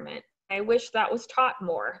environment. I wish that was taught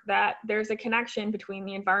more, that there's a connection between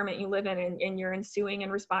the environment you live in and your ensuing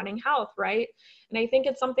and responding health, right? And I think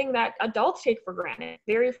it's something that adults take for granted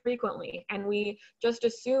very frequently. And we just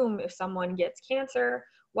assume if someone gets cancer,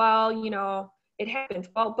 well, it happens.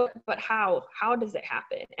 Well, but how does it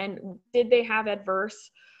happen? And did they have adverse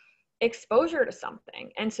exposure to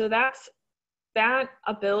something? And so that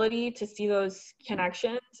ability to see those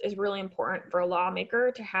connections is really important for a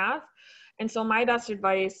lawmaker to have. And so my best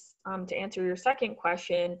advice, to answer your second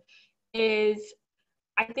question, is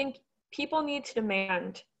I think people need to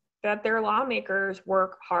demand that their lawmakers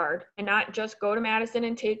work hard and not just go to Madison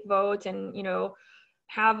and take votes and,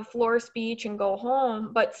 have a floor speech and go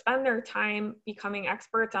home, but spend their time becoming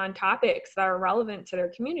experts on topics that are relevant to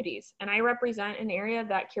their communities. And I represent an area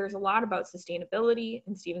that cares a lot about sustainability.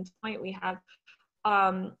 In Stevens Point, we have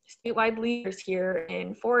statewide leaders here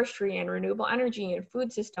in forestry and renewable energy and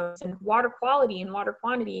food systems and water quality and water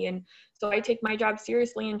quantity. And so I take my job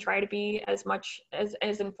seriously and try to be as much as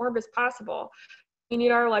informed as possible. We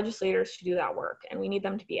need our legislators to do that work, and we need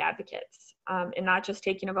them to be advocates, and not just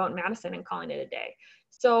taking a vote in Madison and calling it a day.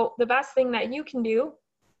 So the best thing that you can do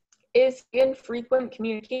is in frequent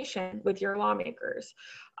communication with your lawmakers.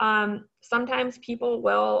 Sometimes people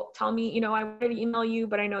will tell me, I wanted to email you,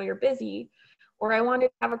 but I know you're busy. Or I wanted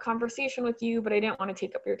to have a conversation with you, but I didn't want to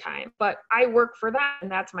take up your time. But I work for that, and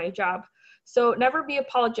that's my job. So never be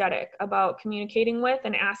apologetic about communicating with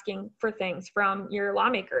and asking for things from your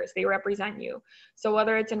lawmakers. They represent you. So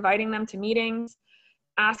whether it's inviting them to meetings,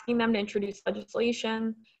 asking them to introduce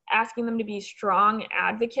legislation, asking them to be strong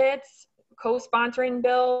advocates, co-sponsoring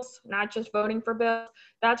bills, not just voting for bills,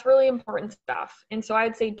 that's really important stuff. And so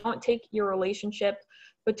I'd say don't take your relationship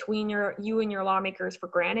between you and your lawmakers for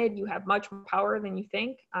granted. You have much more power than you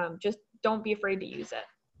think. Just don't be afraid to use it.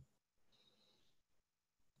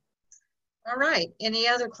 All right, any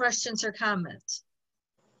other questions or comments?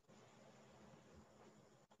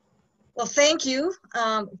 Well, thank you,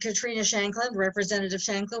 Katrina Shankland, Representative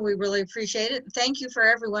Shankland. We really appreciate it. Thank you for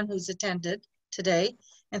everyone who's attended today.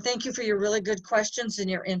 And thank you for your really good questions and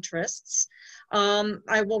your interests.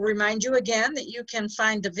 I will remind you again that you can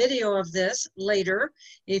find the video of this later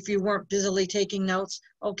if you weren't busily taking notes.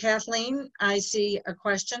 Oh, Kathleen, I see a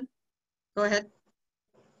question. Go ahead.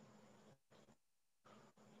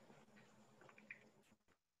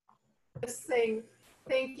 Just saying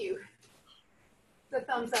thank you. The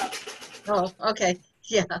thumbs up. Oh, okay.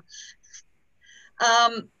 Yeah.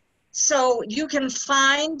 So you can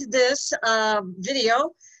find this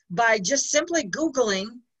video by just simply Googling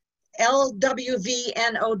LWVNOW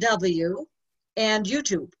and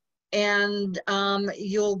YouTube, and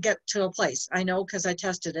you'll get to a place. I know because I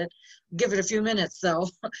tested it. Give it a few minutes though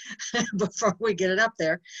before we get it up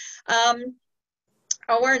there.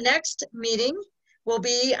 Our next meeting will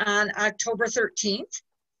be on October 13th,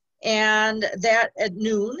 and that at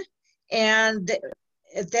noon. And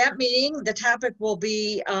at that meeting, the topic will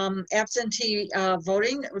be absentee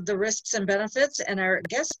voting, the risks and benefits, and our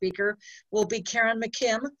guest speaker will be Karen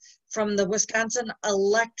McKim from the Wisconsin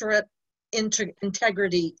Electorate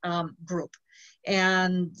Integrity Group.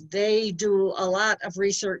 And they do a lot of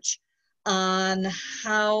research on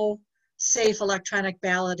how safe electronic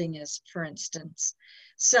balloting is, for instance.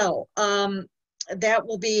 So that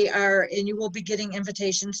will be and you will be getting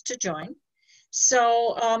invitations to join.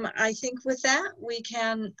 So I think with that, we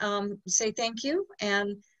can say thank you.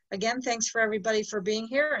 And again, thanks for everybody for being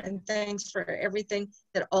here, and thanks for everything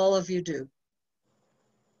that all of you do.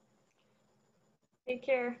 Take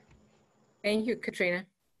care. Thank you, Katrina.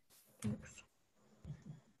 Thanks.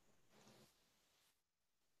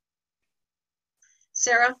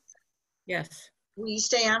 Sarah, Yes, will you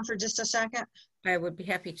stay on for just a second? I would be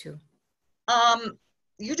happy to.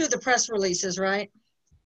 You do the press releases, right?